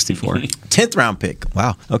 1964. 10th round pick.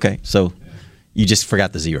 Wow. Okay. So you just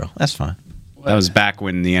forgot the 0. That's fine. That was back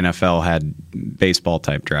when the NFL had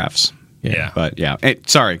baseball-type drafts. Yeah. But, yeah. Hey,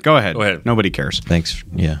 sorry. Go ahead. Nobody cares. Thanks.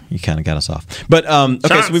 Yeah, you kind of got us off. But,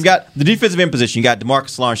 okay, so we've got the defensive end position. You got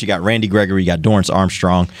DeMarcus Lawrence, you got Randy Gregory, you got Dorrance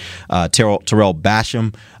Armstrong, Terrell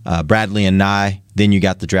Basham, Bradley and Nye. Then you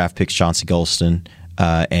got the draft picks, Chauncey Golston,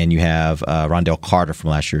 and you have Rondell Carter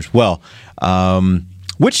from last year as well.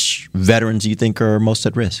 Which veterans do you think are most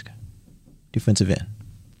at risk? Defensive end.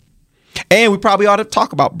 And we probably ought to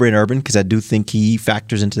talk about Brent Urban because I do think he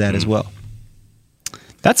factors into that as well.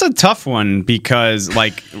 That's a tough one because,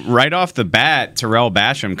 like, right off the bat, Terrell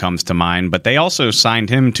Basham comes to mind, but they also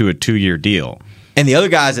signed him to a 2-year deal. And the other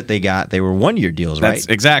guys that they got, they were 1-year deals, right? That's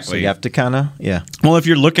exactly. So you have to kind of, Well, if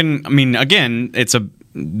you're looking, I mean, again,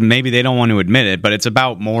 maybe they don't want to admit it, but it's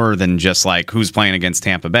about more than just like who's playing against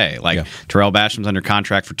Tampa Bay. Like Terrell Basham's under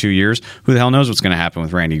contract for 2 years. Who the hell knows what's going to happen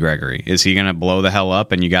with Randy Gregory? Is he going to blow the hell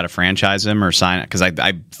up and you got to franchise him or sign it? Because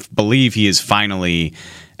I believe he is finally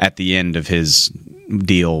at the end of his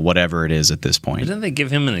deal, whatever it is at this point. Didn't they give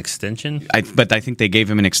him an extension? But I think they gave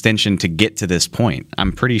him an extension to get to this point.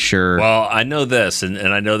 I'm pretty sure. Well, I know this, and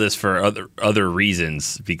I know this for other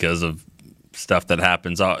reasons because of stuff that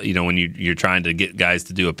happens. When you're trying to get guys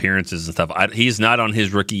to do appearances and stuff. He's not on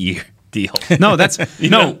his rookie year deal. No, that's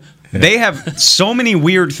no. They have so many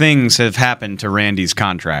weird things have happened to Randy's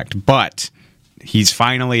contract, but he's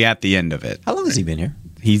finally at the end of it. How long has he been here?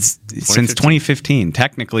 He's since 2015.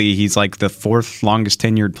 Technically, he's like the 4th longest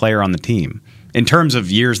tenured player on the team in terms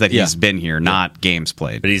of years that he's been here, not games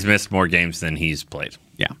played. But he's missed more games than he's played.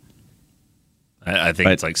 Yeah. I think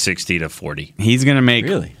it's like 60 to 40. He's going to make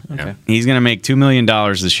Okay. He's going to make $2 million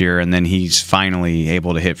this year, and then he's finally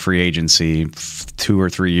able to hit free agency 2 or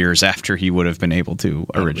 3 years after he would have been able to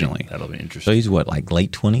originally. That'll be interesting. So he's what, like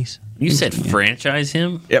late 20s? You said franchise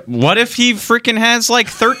him? Yeah. What if he freaking has like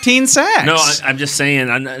 13 sacks? No, I'm just saying.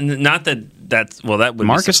 Not that that would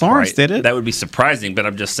Marcus Lawrence did it. That would be surprising, but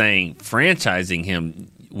I'm just saying franchising him.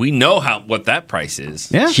 We know what that price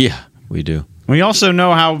is. Yeah, we do. We also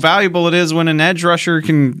know how valuable it is when an edge rusher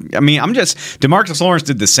can. I mean, DeMarcus Lawrence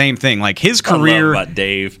did the same thing. Like his career. I love about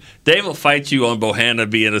Dave. Dave will fight you on Bohanna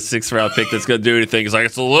being a 6th round pick that's going to do anything. It's like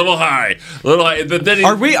it's a little high. But then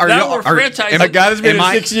a guy that's been in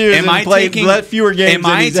 6 years and played fewer games. Am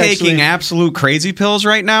I taking absolute crazy pills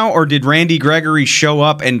right now, or did Randy Gregory show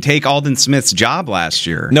up and take Aldon Smith's job last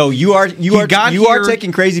year? No, you are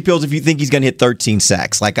taking crazy pills if you think he's going to hit 13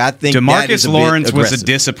 sacks. Like I think DeMarcus Lawrence was a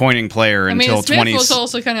disappointing player until Smith 20. was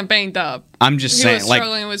also kind of banged up. I'm just saying, he was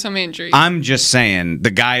struggling with some injuries. I'm just saying,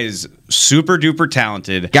 the guy is super duper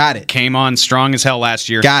talented. Got it. Came on strong as hell last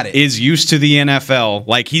year. Got it. Is used to the NFL.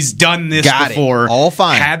 Like he's done this before. All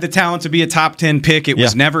fine. Had the talent to be a top 10 pick. It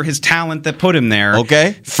was never his talent that put him there.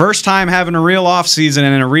 Okay. First time having a real offseason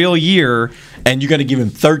and in a real year. And you're going to give him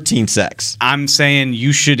 13 sacks. I'm saying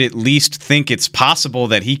you should at least think it's possible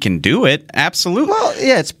that he can do it. Absolutely. Well,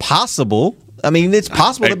 yeah, it's possible. I mean, it's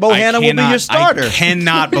possible that Bohanna will be your starter. I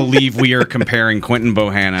cannot believe we are comparing Quentin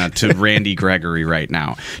Bohanna to Randy Gregory right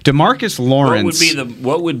now. DeMarcus Lawrence.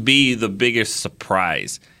 What would be the biggest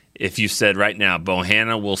surprise if you said right now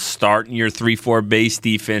Bohanna will start in your 3-4 base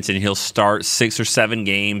defense and he'll start 6 or 7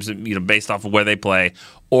 games, based off of where they play,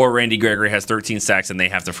 or Randy Gregory has 13 sacks and they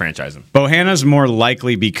have to franchise him? Bohanna's more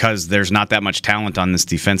likely because there's not that much talent on this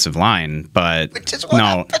defensive line. But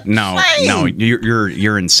no,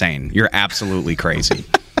 you're insane. You're absolutely crazy.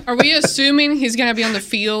 Are we assuming he's going to be on the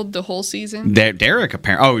field the whole season? Derek,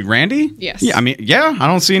 apparently. Oh, Randy? Yes. Yeah, I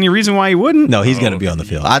don't see any reason why he wouldn't. No, he's going to be on the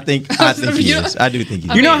field. I think he is. I do think he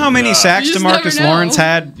is. You know how many sacks DeMarcus Lawrence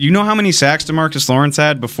had? You know how many sacks DeMarcus Lawrence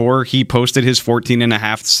had before he posted his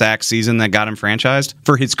 14.5 sack season that got him franchised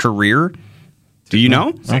for his career? Do you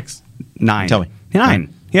know? 6. 9. Tell me.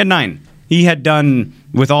 9. He had 9. He had done,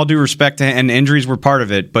 with all due respect to, and injuries were part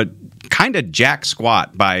of it, but kind of jack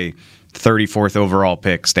squat by 34th overall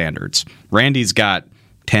pick standards. Randy's got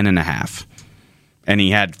 10.5. And he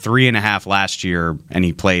had 3.5 last year, and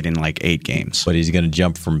he played in like 8 games. But he's going to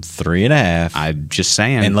jump from 3.5. I'm just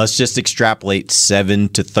saying. And let's just extrapolate 7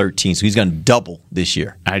 to 13. So he's going to double this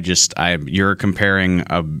year. You're comparing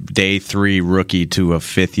a day 3 rookie to a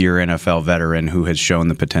 5th-year NFL veteran who has shown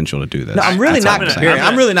the potential to do this. No, I'm really not comparing.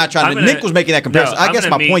 I'm really not trying to. Nick was making that comparison. I guess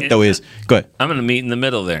my point, though, is go ahead. I'm going to meet in the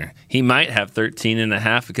middle there. He might have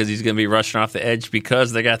 13.5 because he's going to be rushing off the edge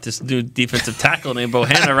because they got this new defensive tackle named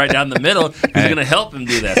Bohanna right down the middle. He's going to help him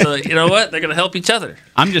do that. So you know what? They're going to help each other.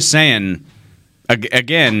 I'm just saying,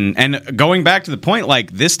 again, and going back to the point,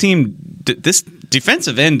 like this team, this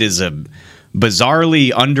defensive end is a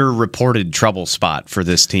bizarrely underreported trouble spot for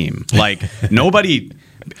this team. Like nobody,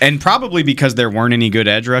 and probably because there weren't any good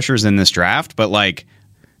edge rushers in this draft, but like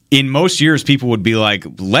in most years, people would be like,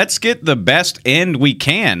 let's get the best end we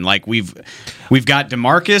can. Like we've got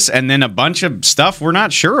DeMarcus and then a bunch of stuff we're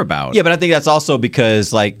not sure about. Yeah, but I think that's also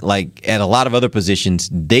because like at a lot of other positions,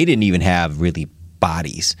 they didn't even have really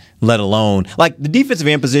bodies, let alone like the defensive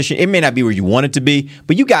end position. It may not be where you want it to be,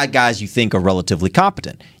 but you got guys you think are relatively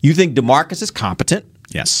competent. You think DeMarcus is competent.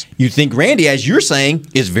 Yes. You think Randy, as you're saying,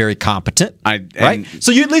 is very competent, right?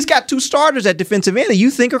 So you at least got 2 starters at defensive end that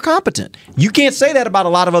you think are competent. You can't say that about a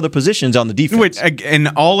lot of other positions on the defense. And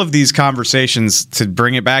all of these conversations, to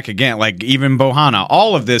bring it back again, like even Bohanna,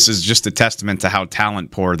 all of this is just a testament to how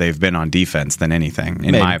talent poor they've been on defense than anything,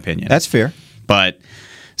 in my opinion. That's fair. But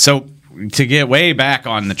so to get way back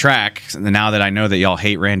on the track, now that I know that y'all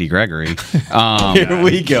hate Randy Gregory. Here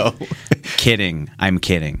we go. I'm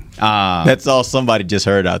kidding. That's all somebody just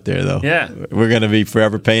heard out there, though. Yeah. We're going to be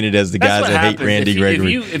forever painted as the guys that hate Randy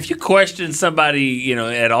Gregory. If you question somebody,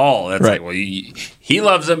 at all, that's right. like, well, he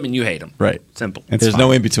loves them and you hate him. Right. Simple. There's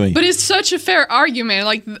no in between. But it's such a fair argument.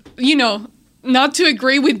 Like, not to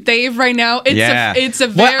agree with Dave right now. It's a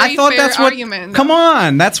very fair argument. Come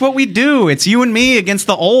on, that's what we do. It's you and me against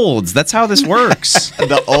the olds. That's how this works.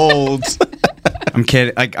 The olds. I'm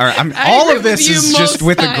kidding. Like, all of this is just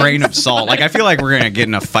with a grain of salt. Like, I feel like we're gonna get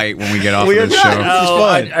in a fight when we get off of this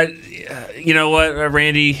show. You know what,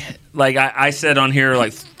 Randy? Like I said on here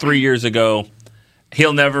like 3 years ago,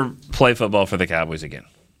 he'll never play football for the Cowboys again,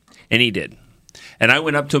 and he did. And I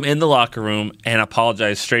went up to him in the locker room and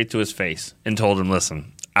apologized straight to his face and told him,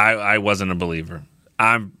 listen, I wasn't a believer.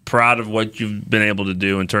 I'm proud of what you've been able to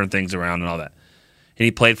do and turn things around and all that. And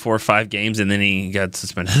he played 4 or 5 games, and then he got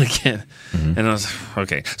suspended again. Mm-hmm. And I was like,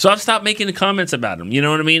 okay. So I've stopped making the comments about him. You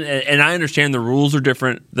know what I mean? And I understand the rules are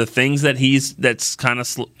different. The things that that's kind of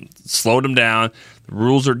slowed him down, the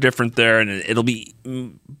rules are different there, and it'll be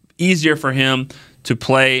easier for him to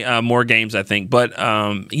play more games, I think. But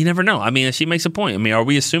you never know. I mean, she makes a point. I mean, are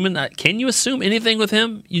we assuming that? Can you assume anything with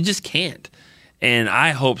him? You just can't. And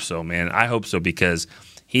I hope so, man. I hope so, because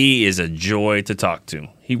he is a joy to talk to.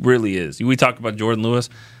 He really is. We talk about Jordan Lewis.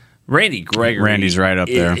 Randy Gregory. Randy's right up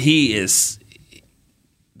there. He's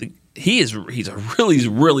a really,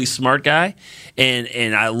 really smart guy,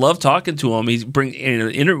 and I love talking to him.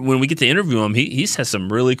 When we get to interview him, he says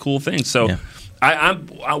some really cool things. So. Yeah.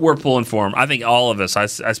 We're pulling for him. I think all of us. I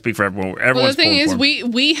speak for everyone. Everyone's the thing is,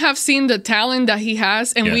 him. we have seen the talent that he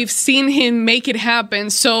has, and we've seen him make it happen.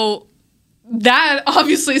 So that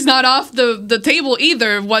obviously is not off the table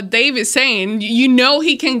either. What Dave is saying,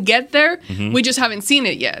 he can get there. Mm-hmm. We just haven't seen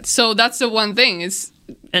it yet. So that's the one thing is,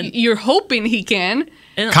 you're hoping he can.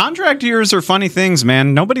 Contract years are funny things,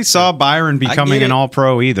 man. Nobody saw Byron becoming an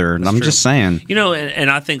All-Pro either. I'm just saying. And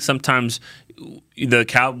I think sometimes the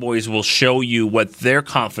Cowboys will show you what their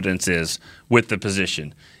confidence is with the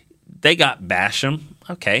position. They got Basham,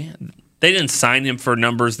 okay. They didn't sign him for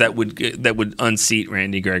numbers that would unseat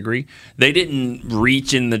Randy Gregory. They didn't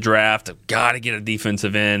reach in the draft. Got to get a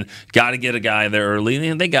defensive end. Got to get a guy there early.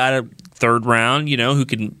 And they got a 3rd round, who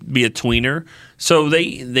can be a tweener. So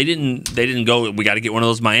they didn't go. We got to get one of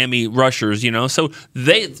those Miami rushers, So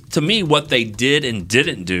to me, what they did and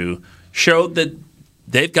didn't do showed that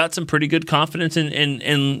they've got some pretty good confidence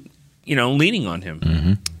in leaning on him.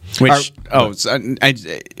 Mm-hmm.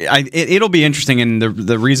 It'll be interesting, and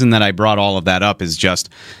the reason that I brought all of that up is just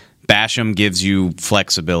Basham gives you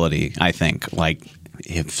flexibility. I think, like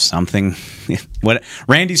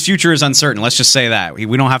Randy's future is uncertain. Let's just say that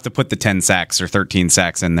we don't have to put the 10 sacks or 13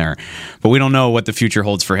 sacks in there, but we don't know what the future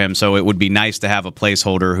holds for him. So it would be nice to have a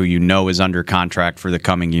placeholder who is under contract for the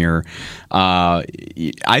coming year.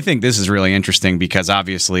 I think this is really interesting because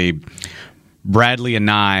obviously Bradlee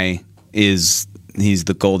Anae he's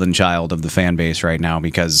the golden child of the fan base right now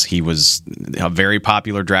because he was a very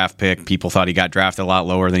popular draft pick. People thought he got drafted a lot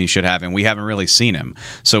lower than he should have, and we haven't really seen him.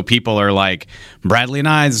 So people are like, Bradlee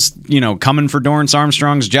Anae's, coming for Dorrance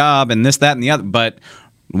Armstrong's job and this, that, and the other. But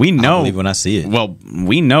We know. I believe when I see it. Well,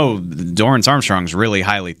 we know Dorrance Armstrong's really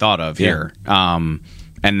highly thought of here.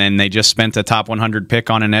 And then they just spent a top 100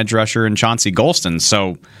 pick on an edge rusher in Chauncey Golston.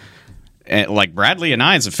 So, like Bradley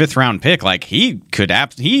Anae is a 5th-round pick. Like he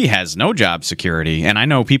has no job security, and I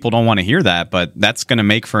know people don't want to hear that, but that's going to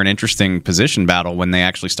make for an interesting position battle when they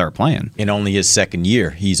actually start playing. In only his second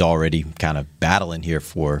year, he's already kind of battling here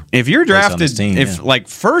for. If you're drafted, team, like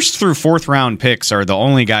 1st through 4th round picks are the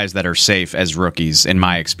only guys that are safe as rookies in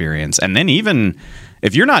my experience, and then even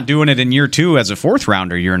if you're not doing it in year 2 as a 4th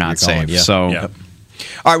rounder, you're not safe.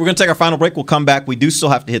 All right, we're going to take our final break. We'll come back. We do still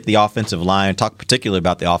have to hit the offensive line, talk particularly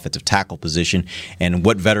about the offensive tackle position and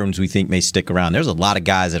what veterans we think may stick around. There's a lot of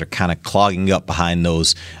guys that are kind of clogging up behind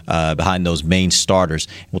those main starters.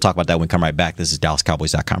 We'll talk about that when we come right back. This is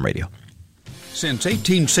DallasCowboys.com radio. Since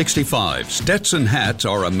 1865, Stetson hats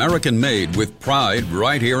are American-made with pride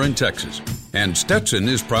right here in Texas. And Stetson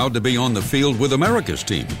is proud to be on the field with America's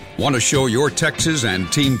team. Want to show your Texas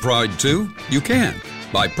and team pride too? You can.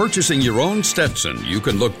 By purchasing your own Stetson, you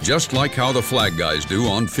can look just like how the flag guys do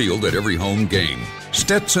on field at every home game.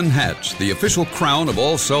 Stetson hats, the official crown of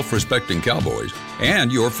all self-respecting Cowboys,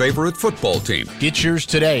 and your favorite football team. Get yours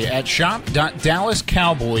today at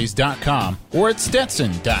shop.dallascowboys.com or at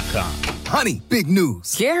stetson.com. Honey, big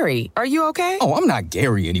news. Gary, are you okay? Oh, I'm not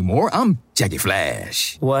Gary anymore. I'm Jackie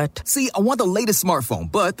Flash. What? See, I want the latest smartphone,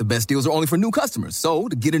 but the best deals are only for new customers. So,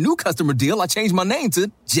 to get a new customer deal, I changed my name to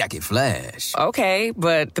Jackie Flash. Okay,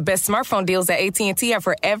 but the best smartphone deals at AT&T are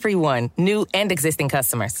for everyone, new and existing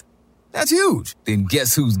customers. That's huge. Then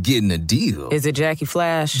guess who's getting a deal? Is it Jackie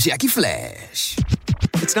Flash? Jackie Flash.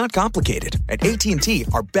 It's not complicated. At AT&T,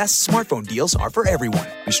 our best smartphone deals are for everyone.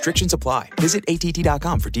 Restrictions apply. Visit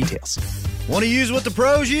AT&T.com for details. Want to use what the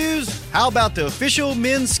pros use? How about the official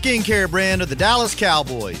men's skincare brand of the Dallas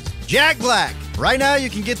Cowboys, Jack Black? Right now, you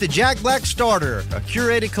can get the Jack Black Starter, a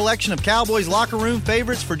curated collection of Cowboys locker room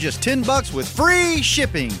favorites for just $10 with free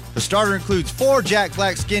shipping. The starter includes 4 Jack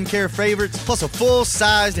Black skincare favorites, plus a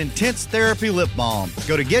full-sized intense therapy lip balm.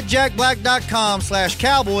 Go to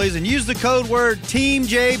getjackblack.com/Cowboys and use the code word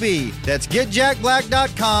TEAMJB. That's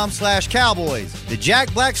getjackblack.com/Cowboys. The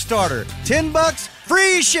Jack Black Starter, $10,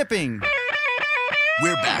 free shipping.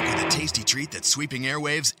 We're back with a tasty treat that's sweeping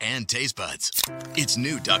airwaves and taste buds. It's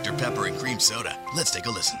new Dr. Pepper and Cream Soda. Let's take a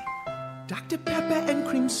listen. Dr. Pepper and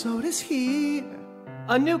Cream Soda's here.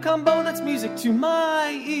 A new combo that's music to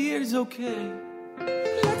my ears, okay.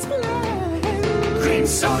 Let's play. Cream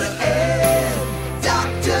Soda and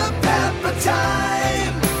Dr. Pepper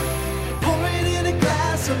time. Pour it in a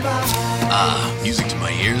glass of ice. Ah, music to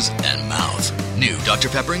my ears and mouth. New Dr.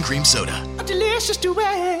 Pepper and Cream Soda. A delicious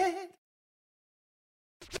duet.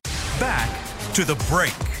 Back to the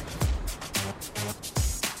break.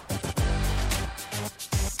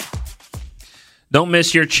 Don't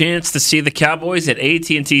miss your chance to see the Cowboys at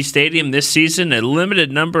AT&T Stadium this season. A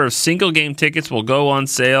limited number of single-game tickets will go on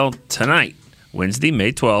sale tonight, Wednesday,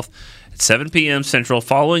 May 12th, at 7 p.m. Central,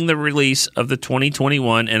 following the release of the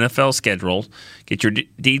 2021 NFL schedule. Get your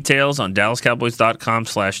details on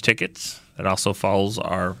DallasCowboys.com/tickets. That also follows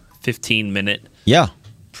our 15-minute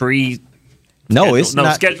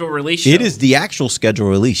schedule release show. It is the actual schedule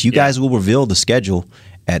release. You guys will reveal the schedule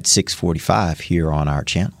at 6:45 here on our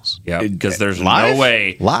channels. Yeah, because there's Live? no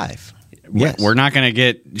way. Live. Yes. We're not going to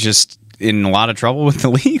get just in a lot of trouble with the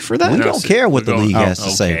league for that? We don't care what the league has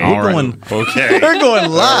to say. We're going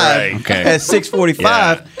live at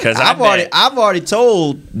 6:45. Because I've already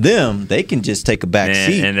told them they can just take a back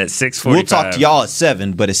seat. And at 6:45, we'll talk to y'all at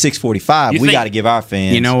 7. But at 6:45, we got to give our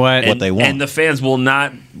fans what they want. And the fans will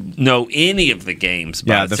not know any of the games.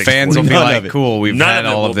 Yeah, the fans will be like, "Cool, we've had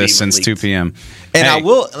all of this since 2 p.m." And I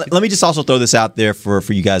will let me just also throw this out there for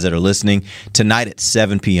you guys that are listening tonight at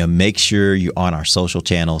 7 p.m. Make sure you're on our social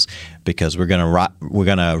channels because we're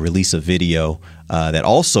gonna release a video that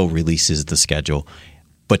also releases the schedule.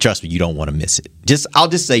 But trust me, you don't want to miss it. I'll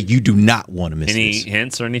just say you do not want to miss any this.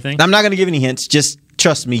 hints or anything. I'm not going to give any hints. Just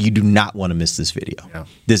trust me, you do not want to miss this video. Yeah.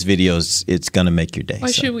 This video it's going to make your day. Why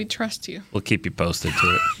should we trust you? We'll keep you posted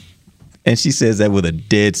to it. And she says that with a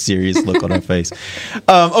dead serious look on her face.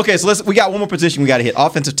 Okay, so we got one more position we got to hit.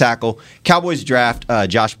 Offensive tackle. Cowboys draft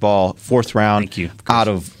Josh Ball, 4th round. Thank you. Out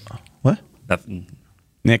of what? Nothing.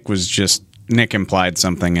 Nick implied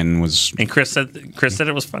something and Chris said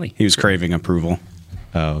it was funny. He was craving approval.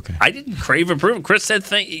 Oh, okay. I didn't crave approval. Chris said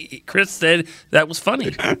that was funny.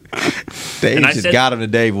 Dave just got him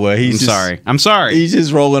today, boy. I'm sorry. He's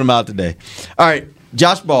just rolling him out today. All right,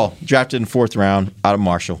 Josh Ball drafted in 4th round out of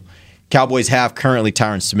Marshall. Cowboys have currently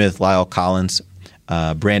Tyron Smith, Lyle Collins,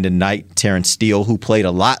 Brandon Knight, Terrence Steele, who played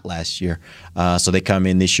a lot last year. So they come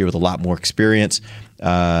in this year with a lot more experience.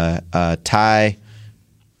 Ty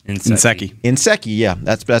Inseki, yeah,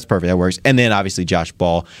 that's perfect. That works. And then obviously Josh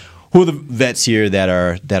Ball, who are the vets here that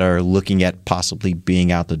are looking at possibly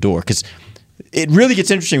being out the door. Because it really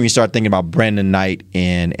gets interesting when you start thinking about Brandon Knight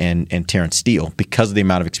and Terrence Steele because of the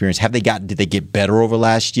amount of experience. Did they get better over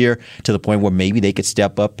last year to the point where maybe they could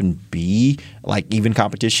step up and be like even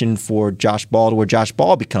competition for Josh Ball, to where Josh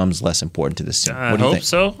Ball becomes less important to this team? I hope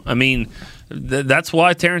so. I mean, that's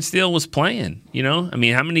why Terrence Steele was playing. You know, I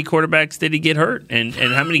mean, how many quarterbacks did he get hurt, and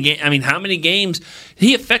how many games? I mean, how many games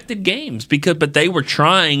he affected games but they were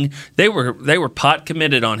trying. They were pot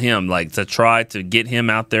committed on him, like to try to get him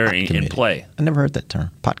out there and play. I never heard that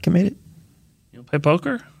term. Pot committed. You don't play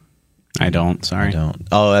poker? I don't. Sorry, I don't.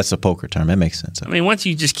 Oh, that's a poker term. That makes sense. I mean, once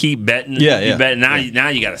you just keep betting, you bet. Now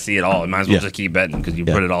you got to see it all. You might as well just keep betting because you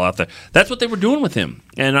put it all out there. That's what they were doing with him,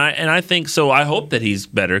 and I think so. I hope that he's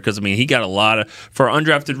better because I mean he got a lot of for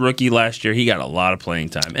undrafted rookie last year. He got a lot of playing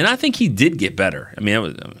time, and I think he did get better. I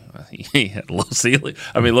mean, he had a low ceiling.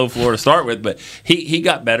 I mean, low floor to start with, but he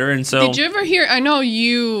got better. And so, did you ever hear? I know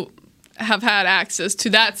you have had access to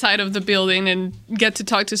that side of the building and get to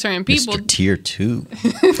talk to certain people. Mr. Tier 2.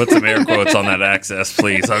 Put some air quotes on that access,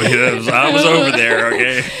 please. I mean, I was over there,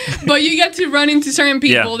 okay? But you get to run into certain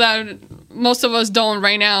people that most of us don't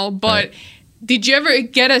right now. But did you ever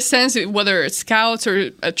get a sense, whether it's scouts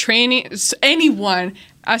or a training, anyone,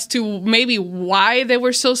 as to maybe why they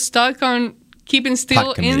were so stuck on keeping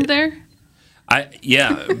Steele in there? It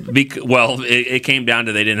came down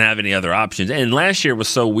to they didn't have any other options. And last year was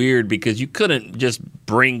so weird because you couldn't just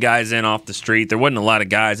bring guys in off the street. There wasn't a lot of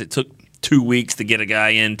guys. It took 2 weeks to get a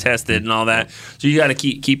guy in, tested and all that. So you got to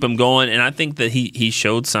keep him going. And I think that he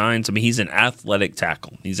showed signs. I mean, he's an athletic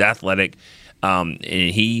tackle. He's athletic, and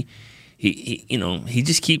he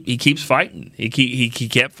keeps fighting. He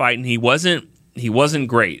kept fighting. He wasn't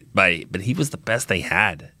great, but he was the best they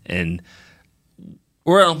had. And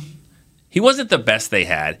he wasn't the best they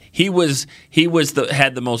had. He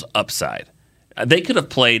had the most upside. They could have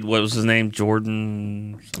played, what was his name?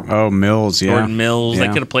 Jordan Mills, yeah. Jordan Mills. Yeah.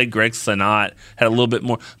 They could have played Greg Senat, had a little bit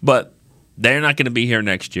more. But they're not going to be here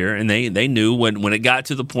next year. And they knew when it got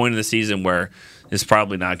to the point of the season where it's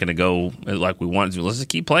probably not going to go like we wanted to, let's just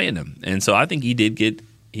keep playing him. And so I think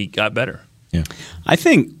he got better. Yeah. I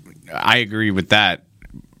think I agree with that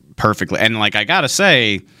perfectly. And like I got to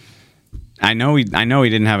say, I know he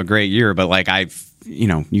didn't have a great year, but like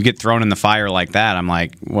you get thrown in the fire like that. I'm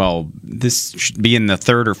like, well, this should be in the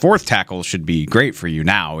third or fourth tackle should be great for you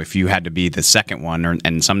now. If you had to be the second one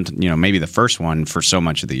and maybe the first one for so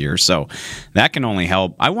much of the year, so that can only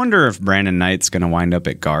help. I wonder if Brandon Knight's going to wind up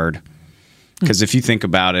at guard because if you think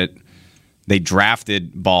about it, they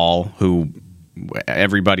drafted Ball, who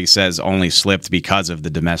everybody says only slipped because of the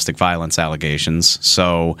domestic violence allegations.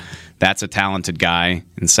 So that's a talented guy.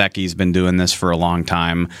 And Nseki's been doing this for a long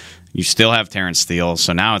time. You still have Terrence Steele.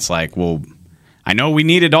 So now it's like, well, I know we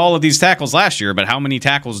needed all of these tackles last year, but how many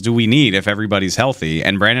tackles do we need if everybody's healthy?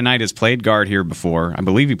 And Brandon Knight has played guard here before. I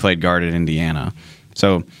believe he played guard at Indiana.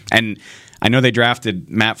 So, and I know they drafted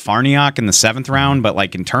Matt Farniok in the 7th round, but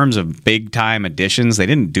like in terms of big time additions, they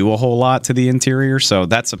didn't do a whole lot to the interior. So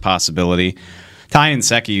that's a possibility. Ty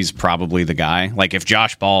Nseki's probably the guy. Like if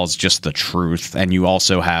Josh Ball is just the truth and you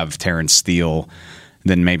also have Terrence Steele,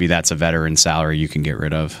 then maybe that's a veteran salary you can get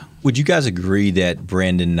rid of. Would you guys agree that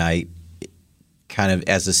Brandon Knight kind of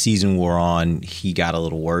as the season wore on, he got a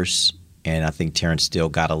little worse and I think Terrence Steele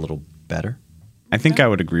got a little better? I think I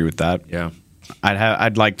would agree with that. Yeah.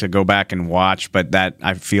 I'd like to go back and watch, but that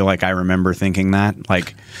I feel like I remember thinking that.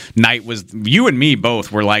 Like Knight was, you and me both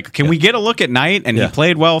were like, can we get a look at Knight? And he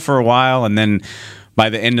played well for a while, and then by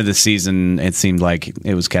the end of the season, it seemed like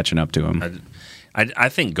it was catching up to him. I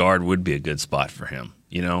think guard would be a good spot for him.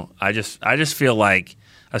 You know, I just feel like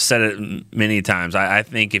I've said it many times. I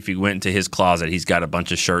think if you went into his closet, he's got a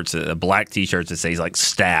bunch of shirts, black T-shirts that says like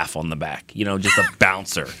staff on the back. You know, just a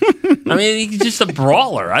bouncer. I mean, he's just a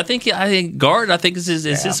brawler. I think guard. I think is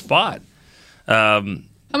his spot. How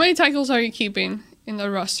many tackles are you keeping in the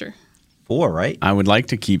roster? 4, right? I would like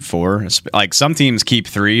to keep 4. Like some teams keep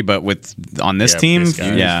 3, but on this team,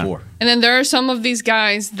 4. And then there are some of these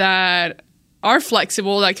guys that are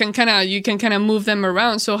flexible that you can kind of move them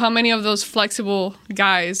around. So how many of those flexible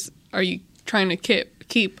guys are you trying to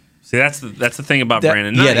keep? See, that's the thing about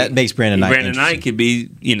Brandon Knight. Yeah, that makes Brandon Knight. Brandon Knight could be,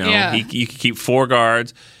 you could keep 4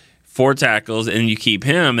 guards, 4 tackles, and you keep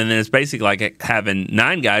him, and then it's basically like having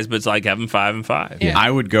 9 guys, but it's like having 5 and 5. Yeah. I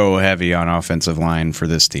would go heavy on offensive line for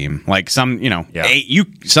this team. Like 8.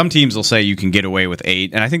 Some teams will say you can get away with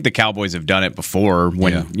 8, and I think the Cowboys have done it before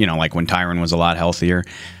when like when Tyron was a lot healthier.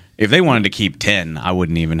 If they wanted to keep 10, I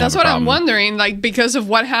wouldn't even have a problem. That's what I'm wondering. Like, because of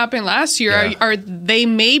what happened last year, are they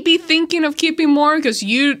maybe thinking of keeping more? Because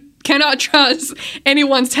you cannot trust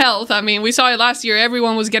anyone's health. I mean, we saw it last year.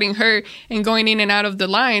 Everyone was getting hurt and going in and out of the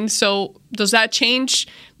line. So does that change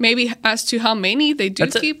maybe as to how many they do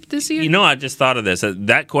keep this year? You know, I just thought of this.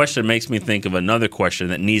 That question makes me think of another question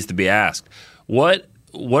that needs to be asked. What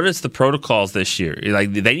is the protocols this year?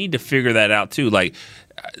 Like, they need to figure that out too. Like,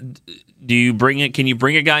 do you bring it? Can you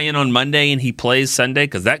bring a guy in on Monday and he plays Sunday?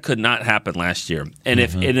 Because that could not happen last year. And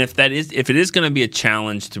if it is going to be a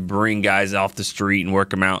challenge to bring guys off the street and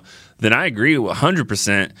work them out, then I agree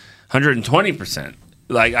 100%, 120%.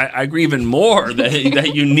 Like, I agree even more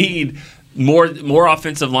that you need more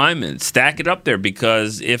offensive linemen. Stack it up there,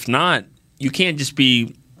 because if not, you can't just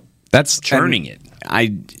be churning it.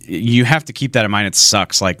 You have to keep that in mind. It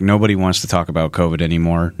sucks. Like, nobody wants to talk about COVID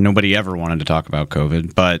anymore. Nobody ever wanted to talk about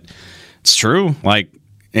COVID, but it's true. Like,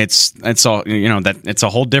 it's all, that it's a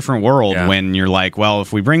whole different world when you're like, well,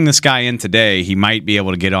 if we bring this guy in today, he might be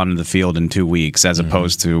able to get onto the field in 2 weeks, as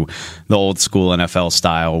opposed to the old school NFL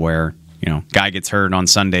style where, guy gets hurt on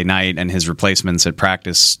Sunday night and his replacement's at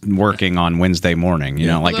practice working on Wednesday morning.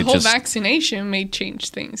 The whole vaccination may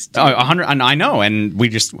change things too. 100. I know, and we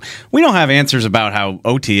don't have answers about how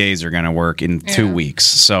OTAs are going to work in 2 weeks.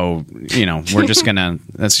 So we're just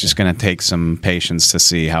that's just gonna take some patience to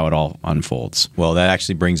see how it all unfolds. Well, that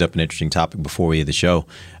actually brings up an interesting topic before we end the show.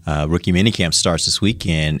 Rookie minicamp starts this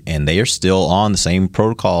weekend, and they are still on the same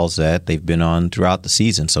protocols that they've been on throughout the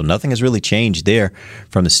season. So nothing has really changed there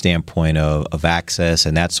from the standpoint of access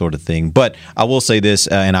and that sort of thing. But I will say this,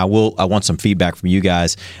 and I want some feedback from you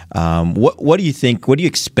guys. What do you think? What do you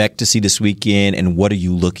expect to see this weekend, and what are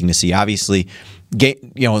you looking to see? Obviously,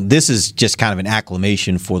 this is just kind of an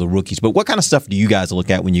acclamation for the rookies. But what kind of stuff do you guys look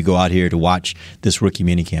at when you go out here to watch this rookie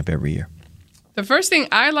minicamp every year? The first thing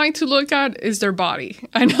I like to look at is their body.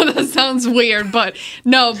 I know that sounds weird, but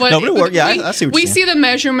no, but it works. Yeah, I see what we you're see the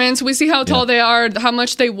measurements, we see how tall they are, how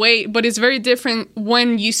much they weigh, but it's very different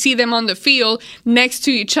when you see them on the field next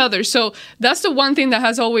to each other. So that's the one thing that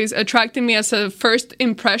has always attracted me as a first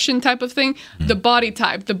impression type of thing. The body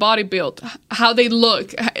type, the body build, how they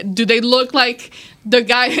look. Do they look like the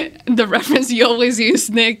guy, the reference you always use,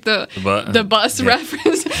 Nick, the bus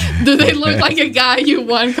reference? Do they look like a guy you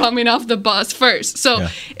want coming off the bus first? So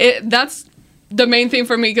that's the main thing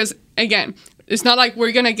for me, because, again, it's not like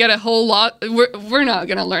we're going to get a whole lot. We're not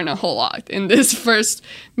going to learn a whole lot in this first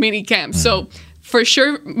mini camp. So for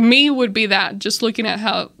sure, me would be that, just looking at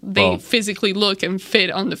how they physically look and fit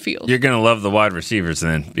on the field. You're going to love the wide receivers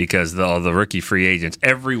then, because all the rookie free agents,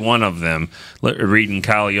 every one of them, reading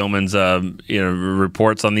Kyle Yeoman's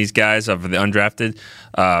reports on these guys of the undrafted,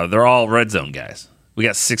 they're all red zone guys. We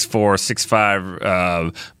got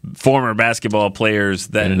 6'4", 6'5", former basketball players.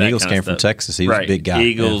 And Eagles came from Texas. He was a big guy.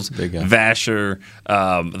 Eagles, big guy. Vasher,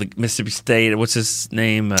 the Mississippi State. What's his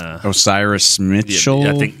name? Osiris Mitchell.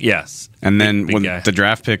 I think, yes. And then big with the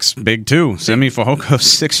draft picks, big too. Semi Fehoko,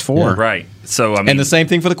 6'4". Yeah. Right. So and the same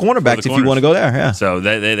thing for the cornerbacks if you want to go there. Yeah. So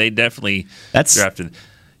they definitely drafted.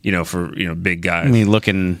 For big guys. I mean,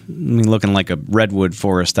 looking like a redwood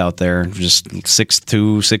forest out there. Just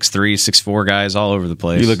 6'2", 6'3", 6'4" guys all over the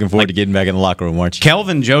place. You're looking forward to getting back in the locker room, aren't you?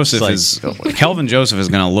 Kelvin Joseph is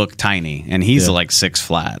going to look tiny, and he's like 6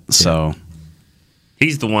 flat. So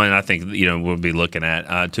he's the one I think we'll be looking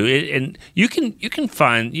at too. And you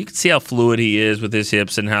can see how fluid he is with his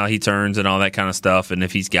hips and how he turns and all that kind of stuff, and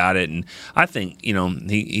if he's got it. And I think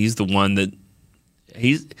he's the one that.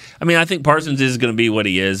 I think Parsons is going to be what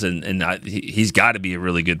he is, and he's got to be a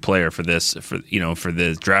really good player for this, for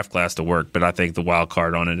the draft class to work. But I think the wild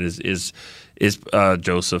card on it is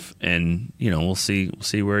Joseph, and we'll see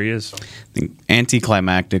where he is. I think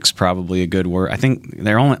anticlimactic's probably a good word. I think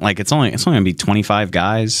they're only it's only going to be 25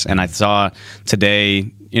 guys, and I saw today.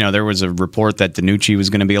 There was a report that DiNucci was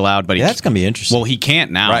going to be allowed, but that's going to be interesting. Well, he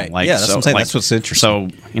can't now. Right. That's what I'm saying. That's what's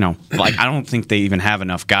interesting. So, I don't think they even have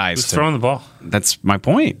enough guys. Who's throwing the ball? That's my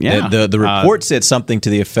point. Yeah. The report said something to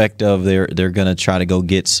the effect of they're going to try to go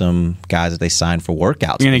get some guys that they signed for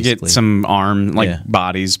workouts. You're going to get some arm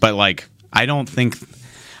bodies, but I don't think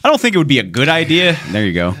it would be a good idea. There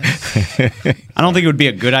you go. I don't think it would be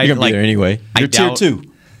a good idea. You're going to be there anyway. You're tier 2.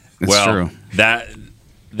 It's true.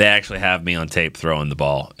 They actually have me on tape throwing the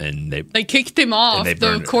ball, and they kicked him off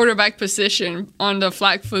the quarterback position on the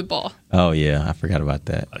flag football. Oh yeah, I forgot about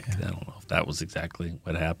that. I don't know if that was exactly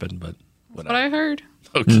what happened, but That's what I heard.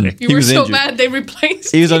 Okay. You were so bad they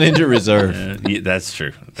replaced He was on injured reserve. Yeah, that's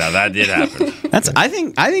true. Now, that did happen. I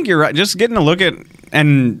think you're right. Just getting a look at,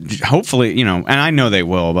 and hopefully, and I know they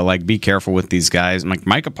will, but like be careful with these guys. Like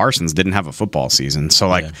Micah Parsons didn't have a football season,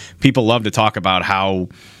 so people love to talk about how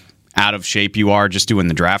out of shape you are just doing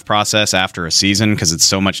the draft process after a season because it's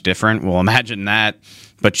so much different. Well, imagine that,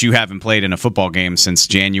 but you haven't played in a football game since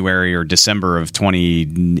January or December of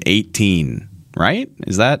 2018. Right?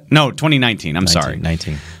 Is that? No, 2019. I'm sorry.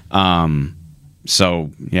 19. So,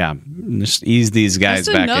 yeah, just ease these guys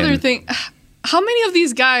That's back in. another thing. How many of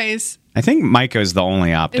these guys? I think Micah is the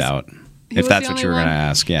only opt-out, if that's what you were going to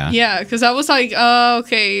ask. Yeah. Yeah, because I was like,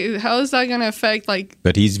 okay, how is that going to affect, like...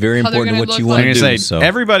 But he's very important to what you want to do. So.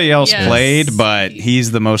 Everybody else played, but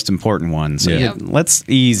he's the most important one. So let's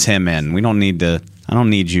ease him in. I don't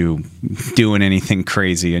need you doing anything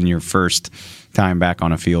crazy in your first time back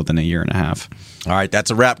on a field in a year and a half. All right, that's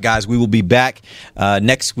a wrap, guys. We will be back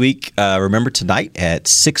next week. Remember, tonight at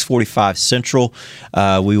 6:45 Central,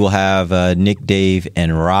 we will have Nick, Dave,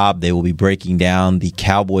 and Rob. They will be breaking down the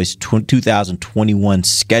Cowboys 2021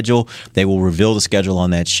 schedule. They will reveal the schedule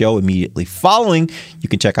on that show immediately following. You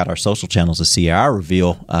can check out our social channels to see our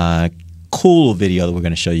reveal. Cool video that we're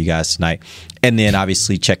going to show you guys tonight. And then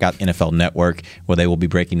obviously check out NFL Network, where they will be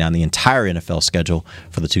breaking down the entire NFL schedule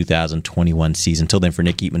for the 2021 season. Until then, for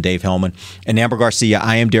Nick Eatman, Dave Hellman, and Amber Garcia,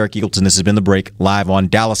 I am Derek Eagleton. This has been The Break, live on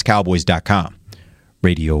DallasCowboys.com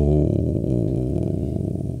radio.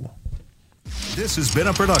 This has been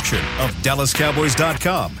a production of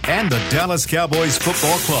DallasCowboys.com and the Dallas Cowboys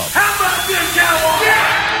Football Club.